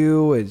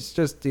CPU. It's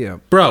just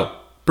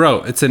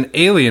Bro, it's an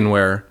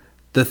Alienware.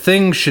 The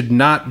thing should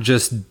not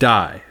just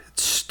die.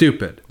 It's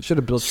stupid. Should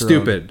have built your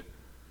stupid.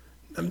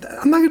 I'm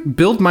not going to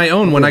build my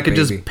own when I could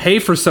just pay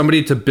for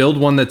somebody to build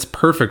one that's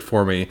perfect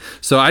for me.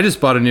 So I just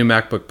bought a new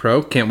MacBook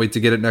Pro. Can't wait to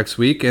get it next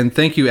week. And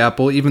thank you,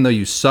 Apple, even though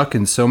you suck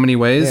in so many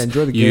ways. Yeah,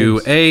 enjoy the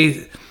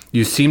games.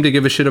 You seem to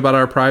give a shit about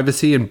our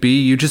privacy, and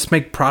B, you just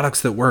make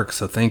products that work.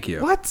 So thank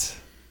you. What?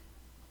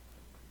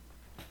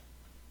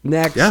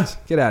 Next. Yeah.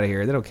 Get out of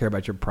here. They don't care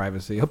about your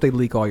privacy. Hope they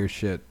leak all your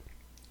shit.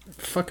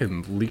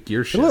 Fucking leak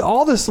your shit. Look,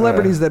 all the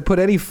celebrities that put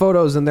any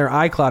photos in their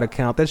iCloud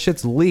account, that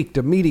shit's leaked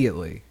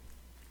immediately.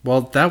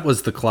 Well, that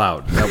was the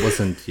cloud. That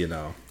wasn't,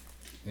 blame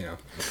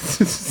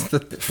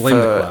the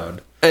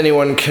cloud.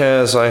 Anyone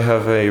cares, I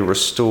have a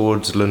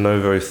restored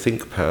Lenovo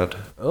ThinkPad.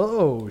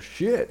 Oh,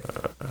 shit.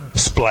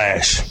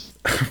 Splash.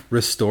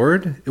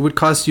 Restored? It would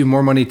cost you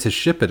more money to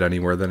ship it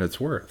anywhere than it's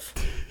worth.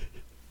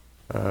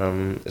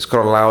 It's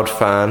got a loud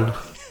fan,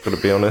 gotta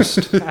be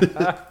honest.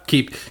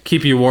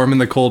 Keep you warm in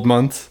the cold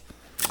months.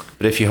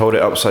 But if you hold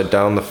it upside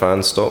down, the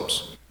fan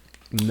stops.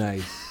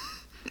 Nice.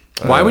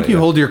 Why would you yeah.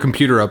 hold your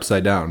computer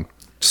upside down?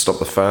 Stop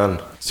the fan.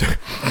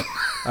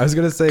 I was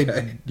going to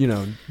say,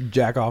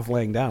 jack off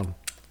laying down.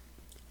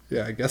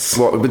 Yeah, I guess.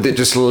 What, with it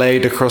just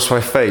laid across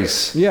my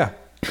face? Yeah.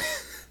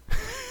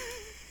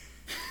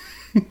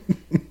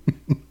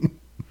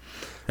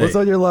 What's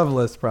on your love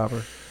list,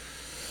 Proper?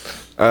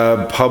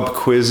 Pub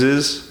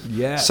quizzes.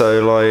 Yeah.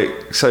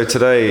 So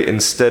today,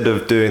 instead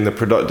of doing the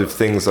productive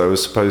things I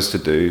was supposed to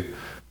do,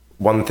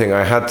 one thing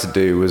I had to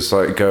do was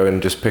like go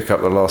and just pick up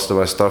the last of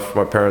my stuff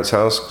from my parents'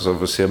 house, because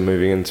obviously I'm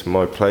moving into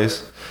my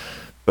place.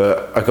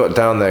 But I got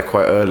down there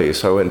quite early,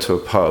 so I went to a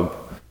pub,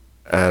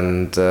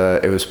 and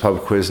it was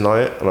pub quiz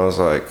night, and I was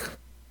like,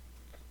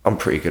 I'm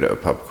pretty good at a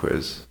pub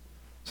quiz.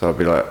 So I'll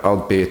be like,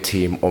 I'll be a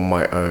team on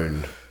my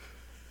own.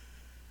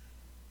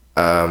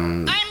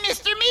 I'm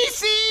Mr.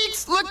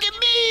 Meeseeks! Look at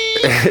me!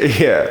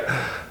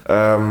 Yeah.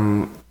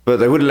 But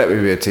they wouldn't let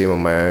me be a team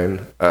on my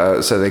own.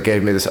 So they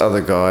gave me this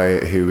other guy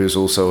who was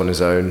also on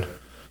his own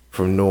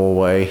from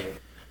Norway.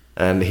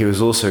 And he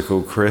was also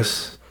called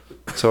Chris.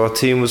 So our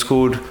team was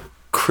called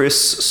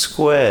Chris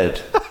Squared,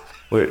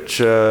 which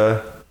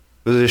was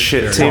a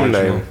shit team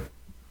name.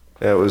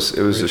 Yeah, it was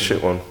a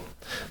shit one.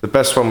 The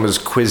best one was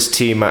Quiz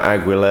Team at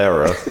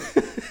Aguilera.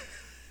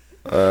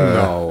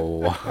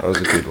 No. That was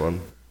a good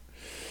one.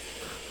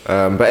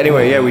 But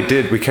anyway, yeah, we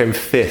came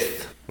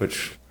 5th,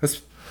 which... That's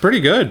pretty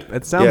good.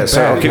 It sounds Yeah, bad.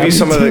 so I'll give you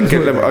some of teams the...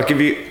 were there. I'll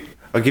give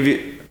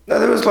you... No,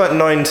 there was like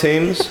 9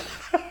 teams.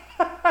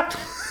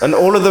 And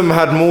all of them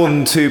had more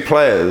than 2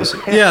 players.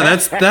 Yeah,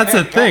 that's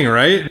a thing,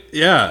 right?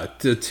 Yeah,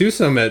 to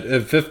twosome at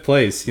 5th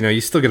place,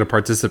 you still get a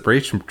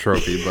participation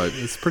trophy, but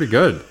it's pretty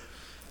good.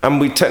 And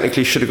we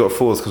technically should have got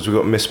 4th because we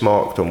got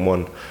mismarked on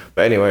one.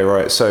 But anyway,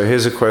 right, so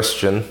here's a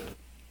question.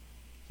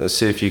 Let's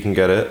see if you can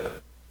get it.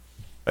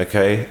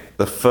 Okay,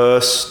 the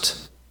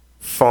first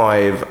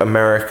 5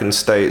 American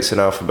states in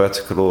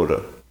alphabetical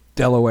order.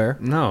 Delaware.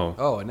 No.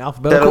 Oh, an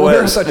alphabetical Delaware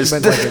order? I thought you is-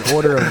 meant like an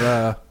order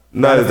of...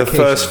 No, the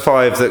ratification. first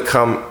 5 that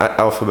come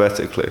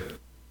alphabetically.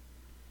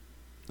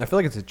 I feel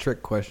like it's a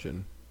trick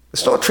question.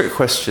 It's not a trick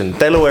question.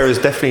 Delaware is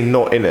definitely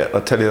not in it.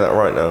 I'll tell you that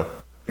right now.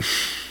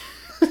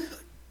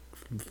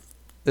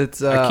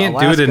 It's I can't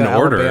Alaska, do it in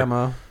order.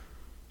 Alabama.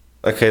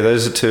 Okay,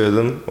 those are 2 of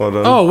them. Well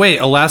done. Oh, wait,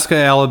 Alaska,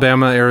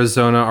 Alabama,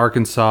 Arizona,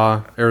 Arkansas,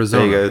 there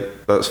Arizona. you go.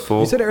 That's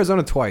 4. You said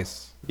Arizona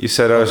twice. You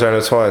said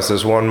Arizona twice.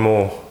 There's one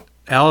more.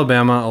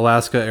 Alabama,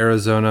 Alaska,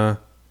 Arizona,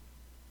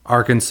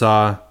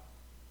 Arkansas,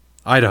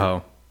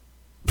 Idaho.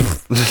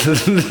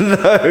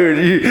 No,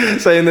 you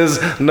saying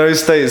there's no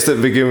states that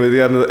begin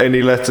with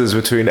any letters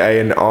between A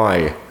and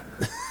I.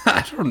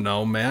 I don't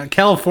know, man.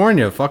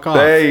 California, fuck off.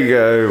 There you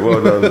go.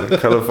 Well done.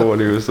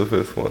 California was the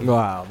 5th one.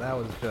 Wow, that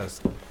was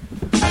just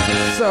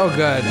so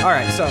good. All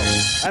right, so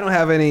I don't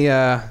have any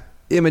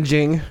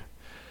imaging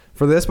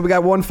for this, but we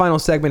got one final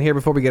segment here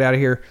before we get out of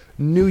here.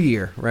 New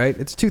Year, right?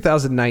 It's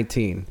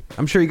 2019.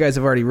 I'm sure you guys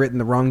have already written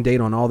the wrong date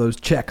on all those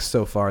checks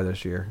so far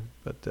this year,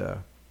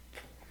 but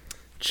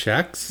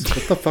Checks?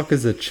 What the fuck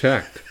is a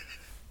check?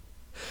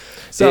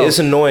 so It is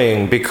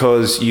annoying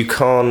because you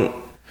can't.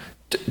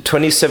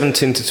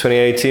 2017 to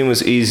 2018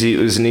 was easy. It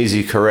was an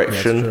easy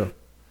correction.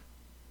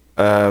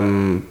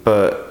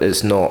 But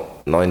it's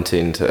not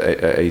 19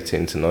 to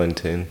 18 to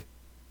 19.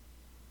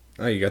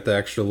 Oh, you got the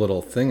extra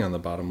little thing on the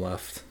bottom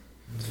left.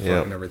 It's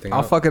Yeah. fucking everything I'll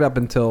up. fuck it up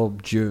until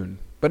June.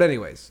 But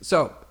anyways,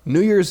 so New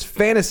Year's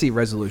fantasy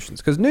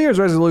resolutions, because New Year's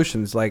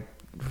resolutions, like,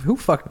 who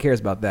fucking cares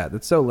about that?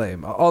 That's so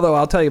lame. Although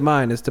I'll tell you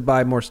mine is to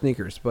buy more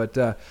sneakers. But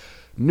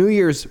New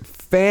Year's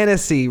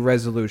fantasy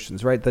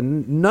resolutions, right?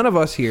 None of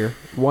us here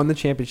won the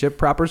championship.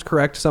 Proper's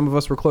correct. Some of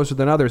us were closer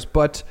than others.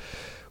 But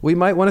we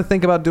might want to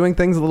think about doing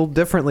things a little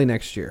differently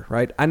next year,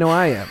 right? I know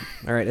I am.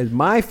 All right. And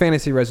my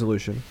fantasy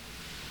resolution,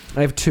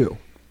 I have 2.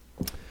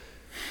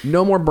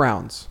 No more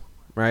Browns,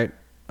 right?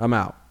 I'm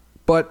out.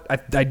 But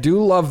I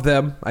do love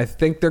them. I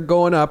think they're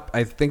going up.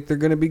 I think they're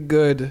going to be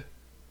good.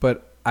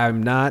 But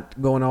I'm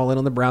not going all in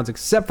on the Browns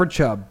except for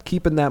Chubb.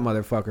 Keeping that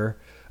motherfucker.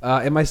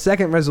 And my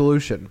second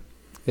resolution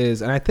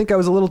is, and I think I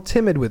was a little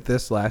timid with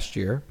this last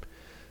year,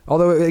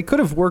 although it could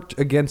have worked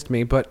against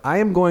me, but I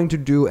am going to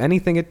do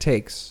anything it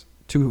takes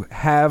to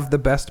have the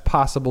best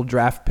possible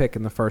draft pick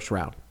in the first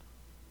round.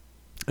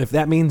 If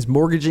that means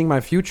mortgaging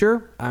my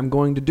future, I'm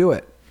going to do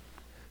it.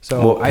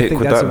 So What I pick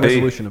think would that's a that be?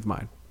 resolution of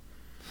mine.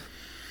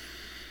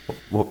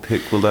 What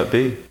pick will that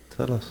be?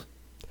 Tell us.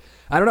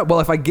 I don't know. Well,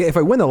 if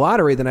I win the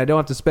lottery, then I don't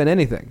have to spend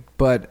anything.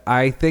 But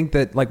I think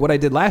that, like what I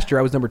did last year,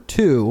 I was number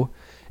 2,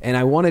 and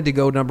I wanted to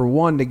go number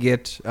 1 to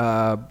get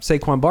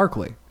Saquon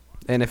Barkley.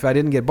 And if I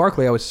didn't get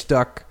Barkley, I was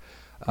stuck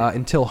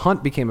until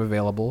Hunt became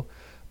available.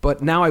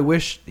 But now I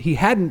wish he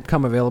hadn't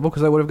come available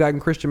because I would have gotten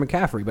Christian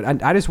McCaffrey.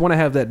 But I just want to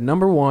have that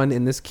number 1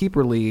 in this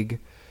keeper league.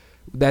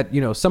 That,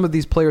 you know, some of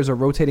these players are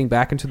rotating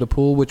back into the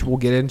pool, which we'll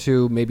get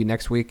into maybe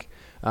next week.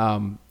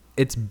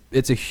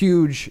 It's a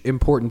huge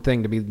important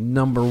thing to be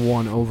number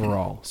 1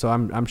 overall. So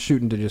I'm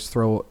shooting to just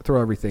throw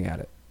everything at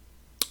it.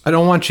 I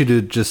don't want you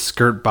to just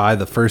skirt by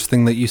the first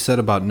thing that you said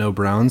about no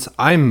Browns.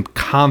 I'm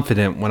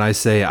confident when I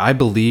say I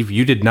believe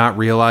you did not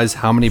realize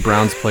how many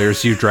Browns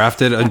players you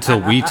drafted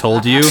until we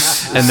told you,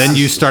 and then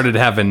you started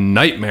having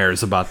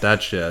nightmares about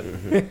that shit.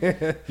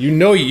 You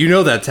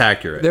know that's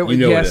accurate. You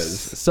know yes,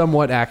 it is.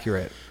 somewhat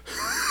accurate.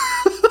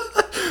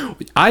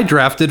 I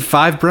drafted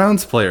 5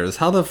 Browns players.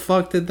 How the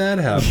fuck did that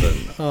happen?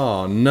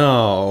 Oh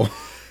no.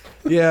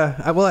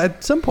 Yeah. Well,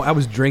 at some point I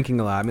was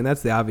drinking a lot. I mean,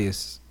 that's the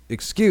obvious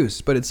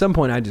excuse. But at some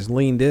point I just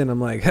leaned in. I'm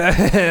like,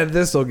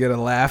 this will get a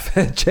laugh.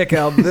 Check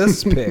out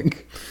this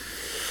pick.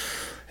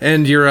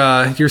 And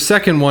your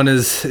second one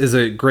is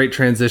a great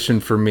transition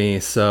for me.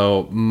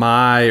 So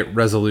my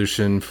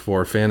resolution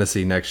for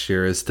fantasy next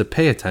year is to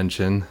pay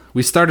attention.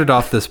 We started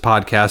off this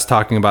podcast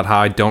talking about how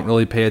I don't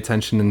really pay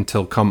attention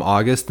until come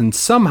August, and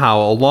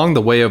somehow along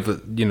the way of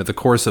the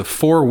course of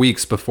 4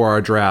 weeks before our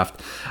draft,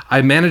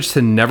 I managed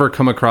to never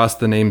come across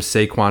the name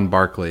Saquon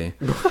Barkley.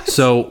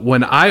 So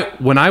when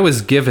I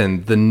was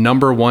given the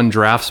number 1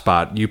 draft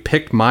spot, you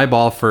picked my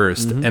ball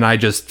first, and I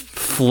just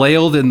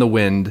flailed in the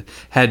wind,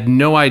 had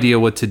no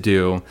idea what to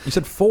do. You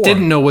said 4.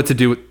 Didn't know what to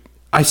do.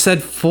 I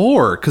said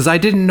 4 because I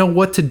didn't know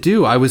what to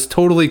do. I was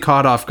totally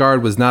caught off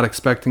guard, was not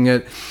expecting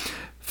it.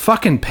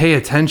 Fucking pay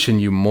attention,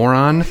 you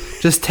moron.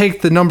 Just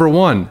take the number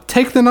 1.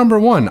 Take the number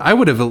 1. I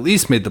would have at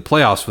least made the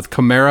playoffs with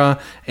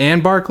Kamara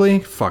and Barkley.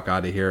 Fuck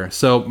out of here.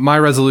 So my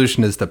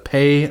resolution is to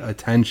pay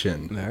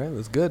attention. All right,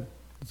 that's good.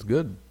 That's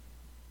good.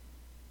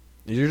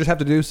 Did you just have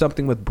to do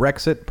something with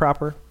Brexit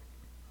proper?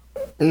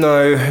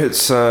 No,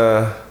 it's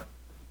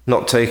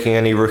not taking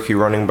any rookie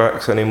running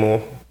backs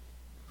anymore.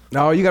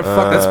 No, you got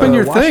fucked. That's been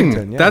your Washington,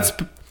 thing. yeah.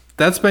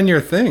 That's been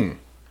your thing.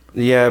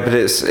 Yeah, but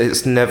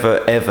it's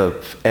never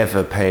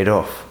ever paid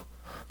off.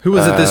 Who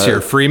was it this year?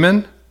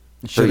 Freeman?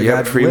 So you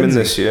had Freeman Lindsay.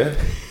 this year.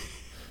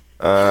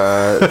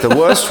 The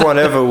worst one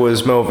ever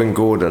was Melvin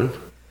Gordon.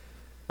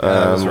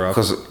 That was rough.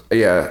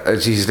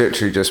 Because he's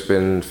literally just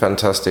been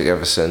fantastic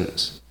ever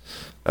since.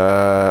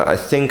 I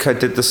think I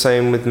did the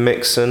same with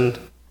Mixon.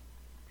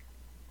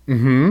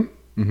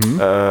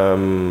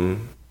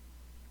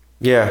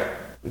 Yeah,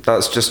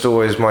 that's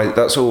always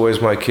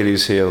my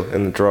Achilles heel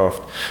in the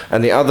draft.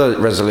 And the other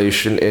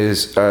resolution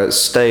is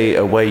stay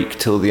awake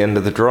till the end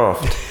of the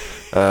draft,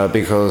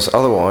 because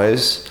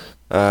otherwise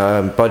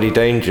Buddy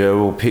Danger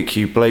will pick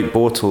you Blake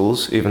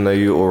Bortles, even though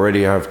you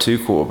already have 2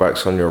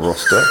 quarterbacks on your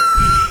roster.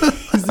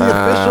 He's the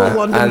official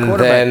London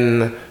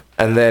quarterback.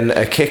 And then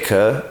a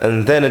kicker,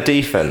 and then a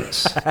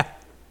defense.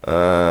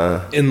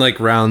 In like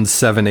rounds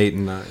 7, 8,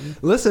 and 9.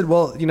 Listen,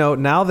 well,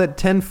 now that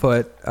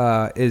 10-foot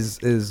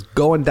is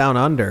going down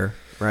under,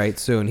 right,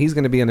 soon, he's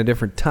going to be in a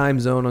different time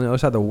zone on the other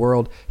side of the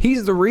world.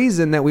 He's the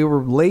reason that we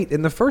were late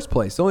in the first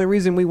place. The only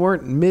reason we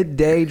weren't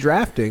midday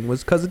drafting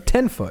was because of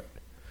 10-foot.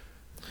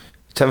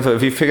 10-foot,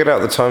 have you figured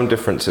out the time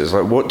differences?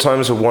 Like, what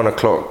time's a 1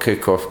 o'clock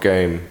kickoff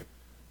game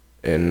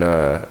in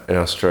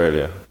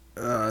Australia?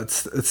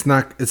 It's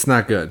not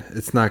good.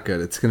 It's not good.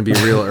 It's going to be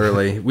real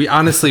early.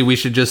 We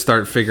should just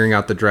start figuring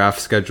out the draft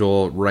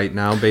schedule right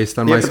now based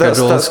on my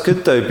schedule. That's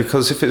good though,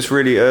 because if it's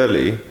really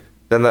early,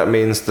 then that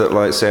means that,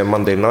 like, say a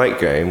Monday night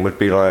game would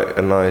be like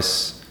a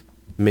nice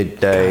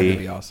midday That'd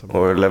be awesome.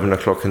 or 11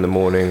 o'clock in the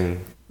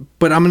morning.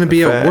 But I'm going to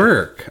be Fair. at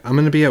work. I'm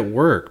going to be at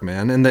work,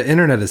 man. And the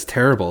internet is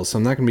terrible, so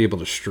I'm not going to be able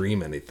to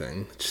stream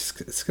anything.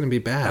 It's going to be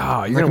bad.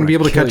 Oh, I'm you're not going to be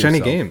able to kill catch any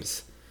yourself.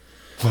 games.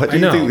 Why do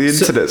you think the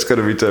internet's going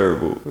to be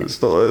terrible?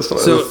 It's not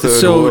the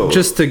third world.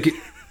 Just to get,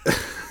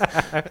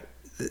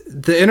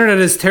 the internet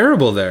is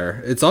terrible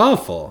there. It's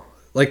awful.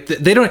 Like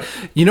they don't,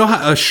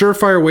 how a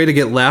surefire way to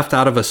get laughed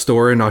out of a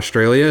store in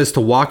Australia is to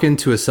walk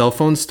into a cell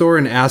phone store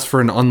and ask for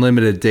an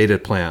unlimited data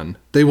plan.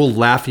 They will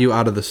laugh you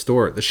out of the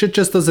store. The shit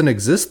just doesn't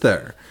exist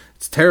there.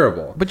 It's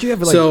terrible. But you have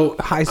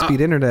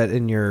high-speed internet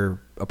in your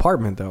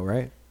apartment, though,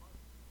 right?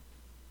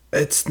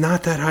 It's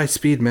not that high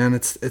speed, man.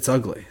 It's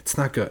ugly. It's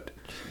not good.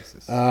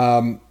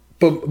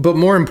 But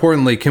more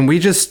importantly, can we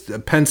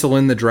just pencil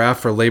in the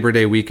draft for Labor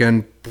Day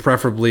weekend,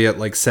 preferably at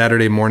like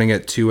Saturday morning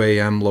at 2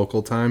 a.m.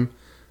 local time?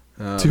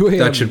 2 a.m.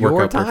 That should work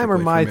your out time or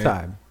perfectly my for me.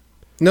 time?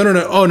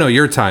 No. Oh no,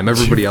 your time.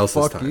 Everybody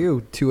else's Fuck time.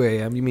 you, 2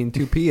 a.m. You mean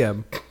 2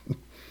 p.m.?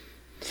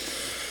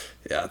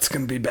 Yeah, it's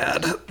gonna be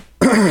bad.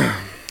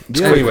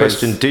 Quick Anyways.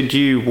 question: did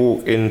you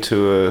walk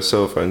into a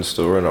cell phone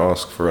store and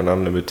ask for an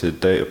unlimited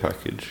data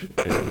package?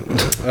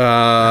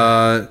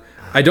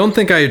 I don't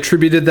think I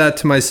attributed that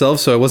to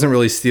myself, so I wasn't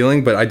really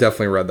stealing, but I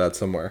definitely read that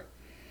somewhere.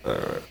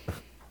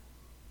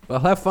 Well,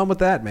 have fun with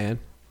that, man.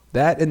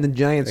 That and the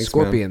giant Thanks,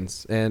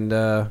 scorpions and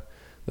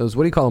those,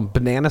 what do you call them?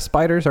 Banana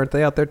spiders? Aren't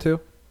they out there too?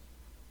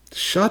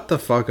 Shut the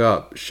fuck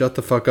up. Shut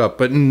the fuck up.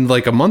 But in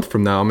like a month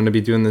from now, I'm going to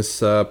be doing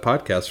this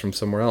podcast from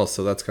somewhere else,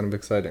 so that's kind of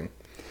exciting.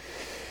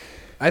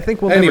 I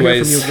think we'll never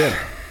hear from you again.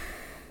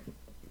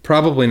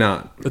 Probably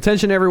not.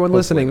 Attention, everyone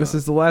listening. not. This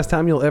is the last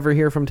time you'll ever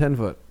hear from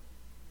 10-foot.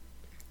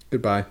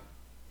 Goodbye.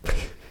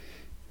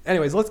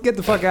 Anyways, let's get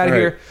the fuck out of All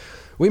right. here.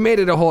 We made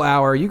it a whole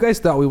hour. You guys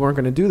thought we weren't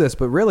going to do this,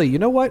 but really, you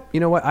know what?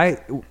 I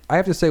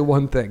have to say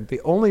one thing.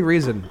 The only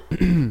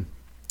reason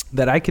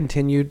that I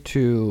continued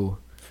to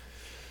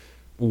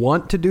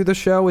want to do the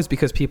show is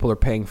because people are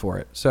paying for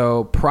it.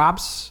 So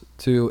props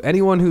to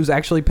anyone who's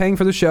actually paying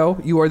for the show.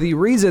 You are the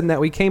reason that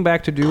we came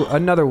back to do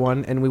another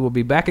one, and we will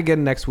be back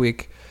again next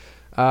week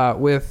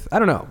with, I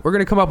don't know, we're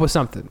going to come up with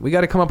something. We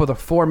got to come up with a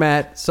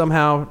format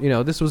somehow.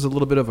 This was a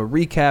little bit of a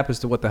recap as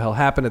to what the hell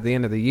happened at the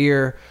end of the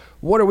year.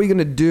 What are we going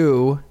to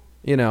do,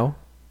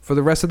 for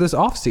the rest of this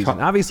offseason?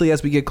 Obviously,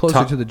 as we get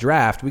closer to the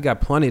draft, we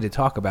got plenty to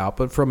talk about.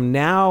 But from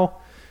now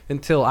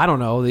until, I don't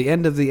know, the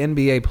end of the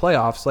NBA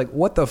playoffs, like,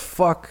 what the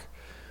fuck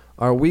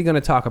are we going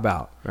to talk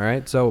about? All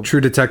right. So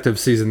True Detective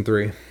Season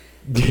 3.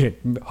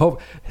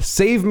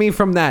 Save me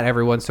from that,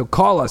 everyone. So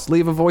call us,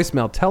 leave a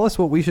voicemail. Tell us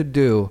what we should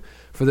do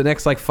for the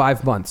next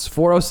 5 months.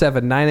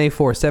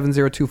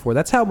 407-984-7024.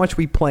 That's how much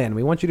we plan.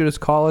 We want you to just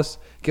call us,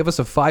 give us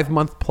a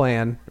 5-month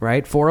plan,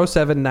 right?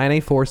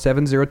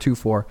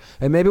 407-984-7024.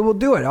 And maybe we'll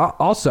do it.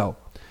 Also,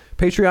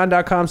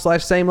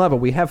 patreon.com/same level.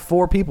 We have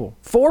 4 people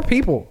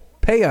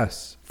pay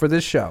us for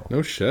this show.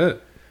 No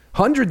shit.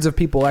 Hundreds of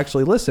people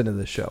actually listen to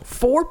this show.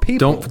 4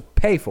 people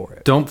pay for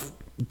it. Don't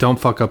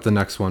fuck up the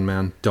next one,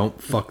 man.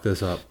 Don't fuck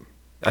this up.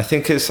 I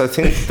think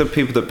the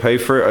people that pay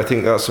for it, I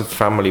think that's a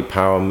family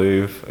power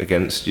move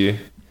against you. I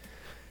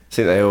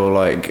think they all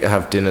like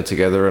have dinner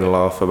together and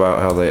laugh about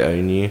how they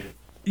own you.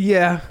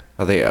 Yeah.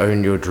 How they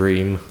own your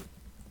dream.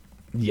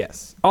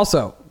 Yes.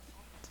 Also,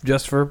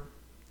 just for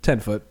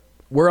 10-foot,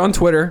 we're on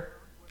Twitter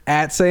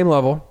at Same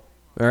Level.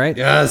 All right?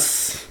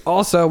 Yes.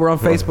 Also, we're on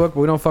Facebook, but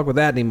we don't fuck with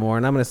that anymore.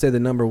 And I'm going to say the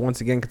number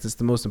once again because it's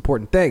the most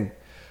important thing.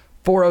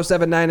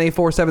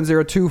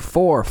 407-984-7024.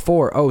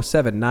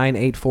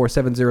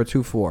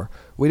 407-984-7024.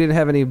 We didn't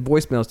have any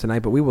voicemails tonight,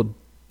 but we will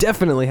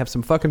definitely have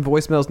some fucking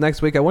voicemails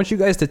next week. I want you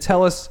guys to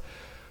tell us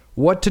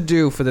what to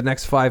do for the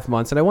next 5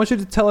 months. And I want you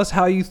to tell us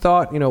how you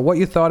thought, what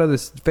you thought of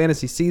this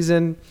fantasy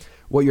season,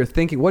 what you're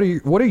thinking. What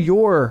are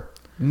your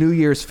New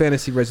Year's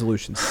fantasy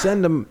resolutions?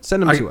 Send them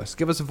to us.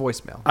 Give us a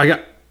voicemail.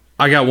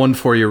 I got one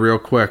for you real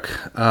quick.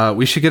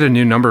 We should get a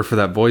new number for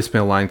that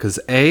voicemail line because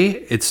A,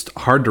 it's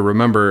hard to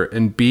remember,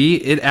 and B,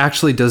 it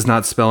actually does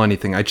not spell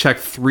anything. I checked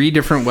 3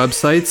 different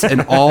websites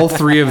and all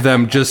 3 of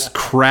them just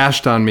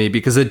crashed on me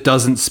because it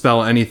doesn't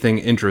spell anything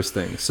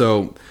interesting.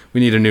 So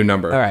we need a new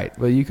number. All right.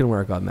 Well, you can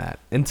work on that.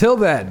 Until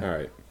then, All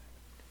right.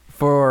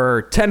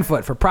 for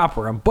 10-foot, for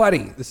Proper, I'm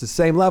Buddy. This is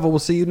Same Level. We'll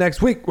see you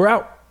next week. We're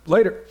out.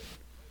 Later.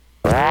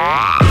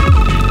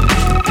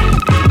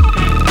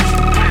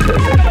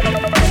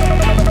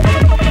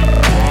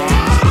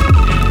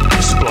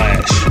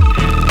 Splash.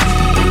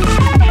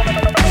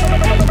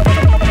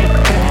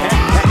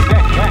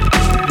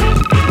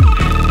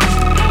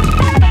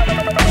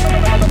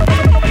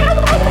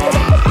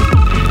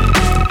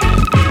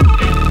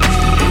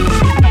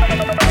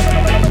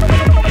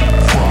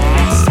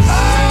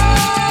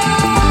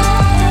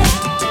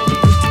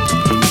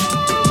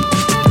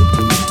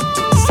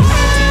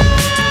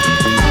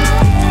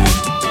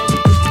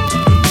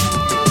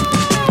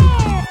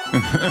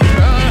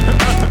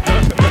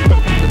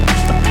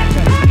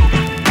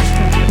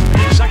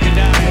 Second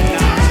down and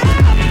 9.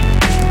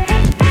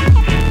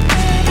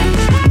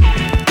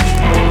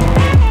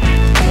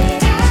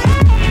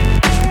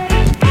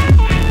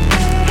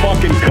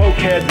 Fucking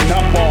cokehead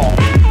nutball.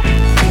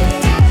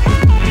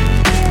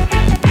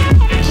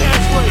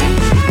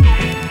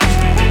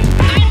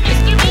 I'm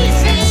Mr.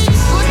 Reese's.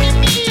 Look at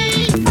me.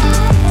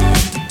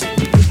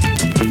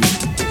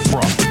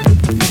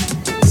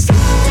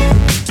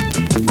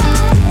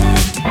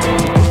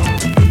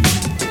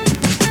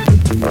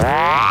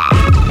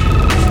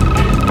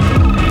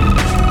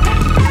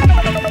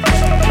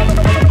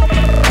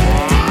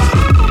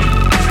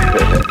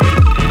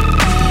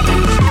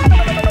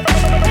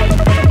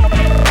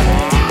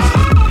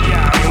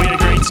 Yeah, I mean, we had a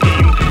great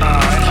scheme. It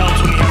helps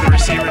when you have the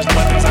receivers and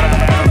weapons that I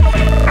have.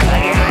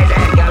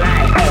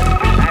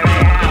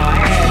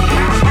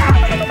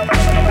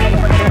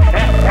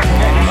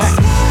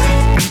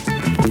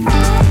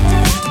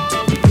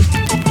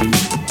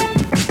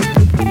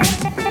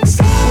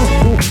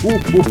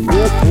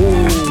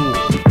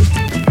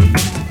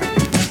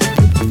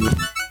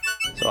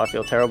 So I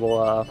feel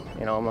terrible. I'm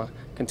gonna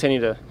continue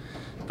to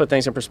put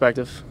things in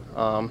perspective.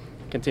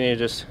 Continue to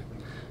just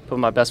put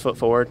my best foot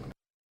forward.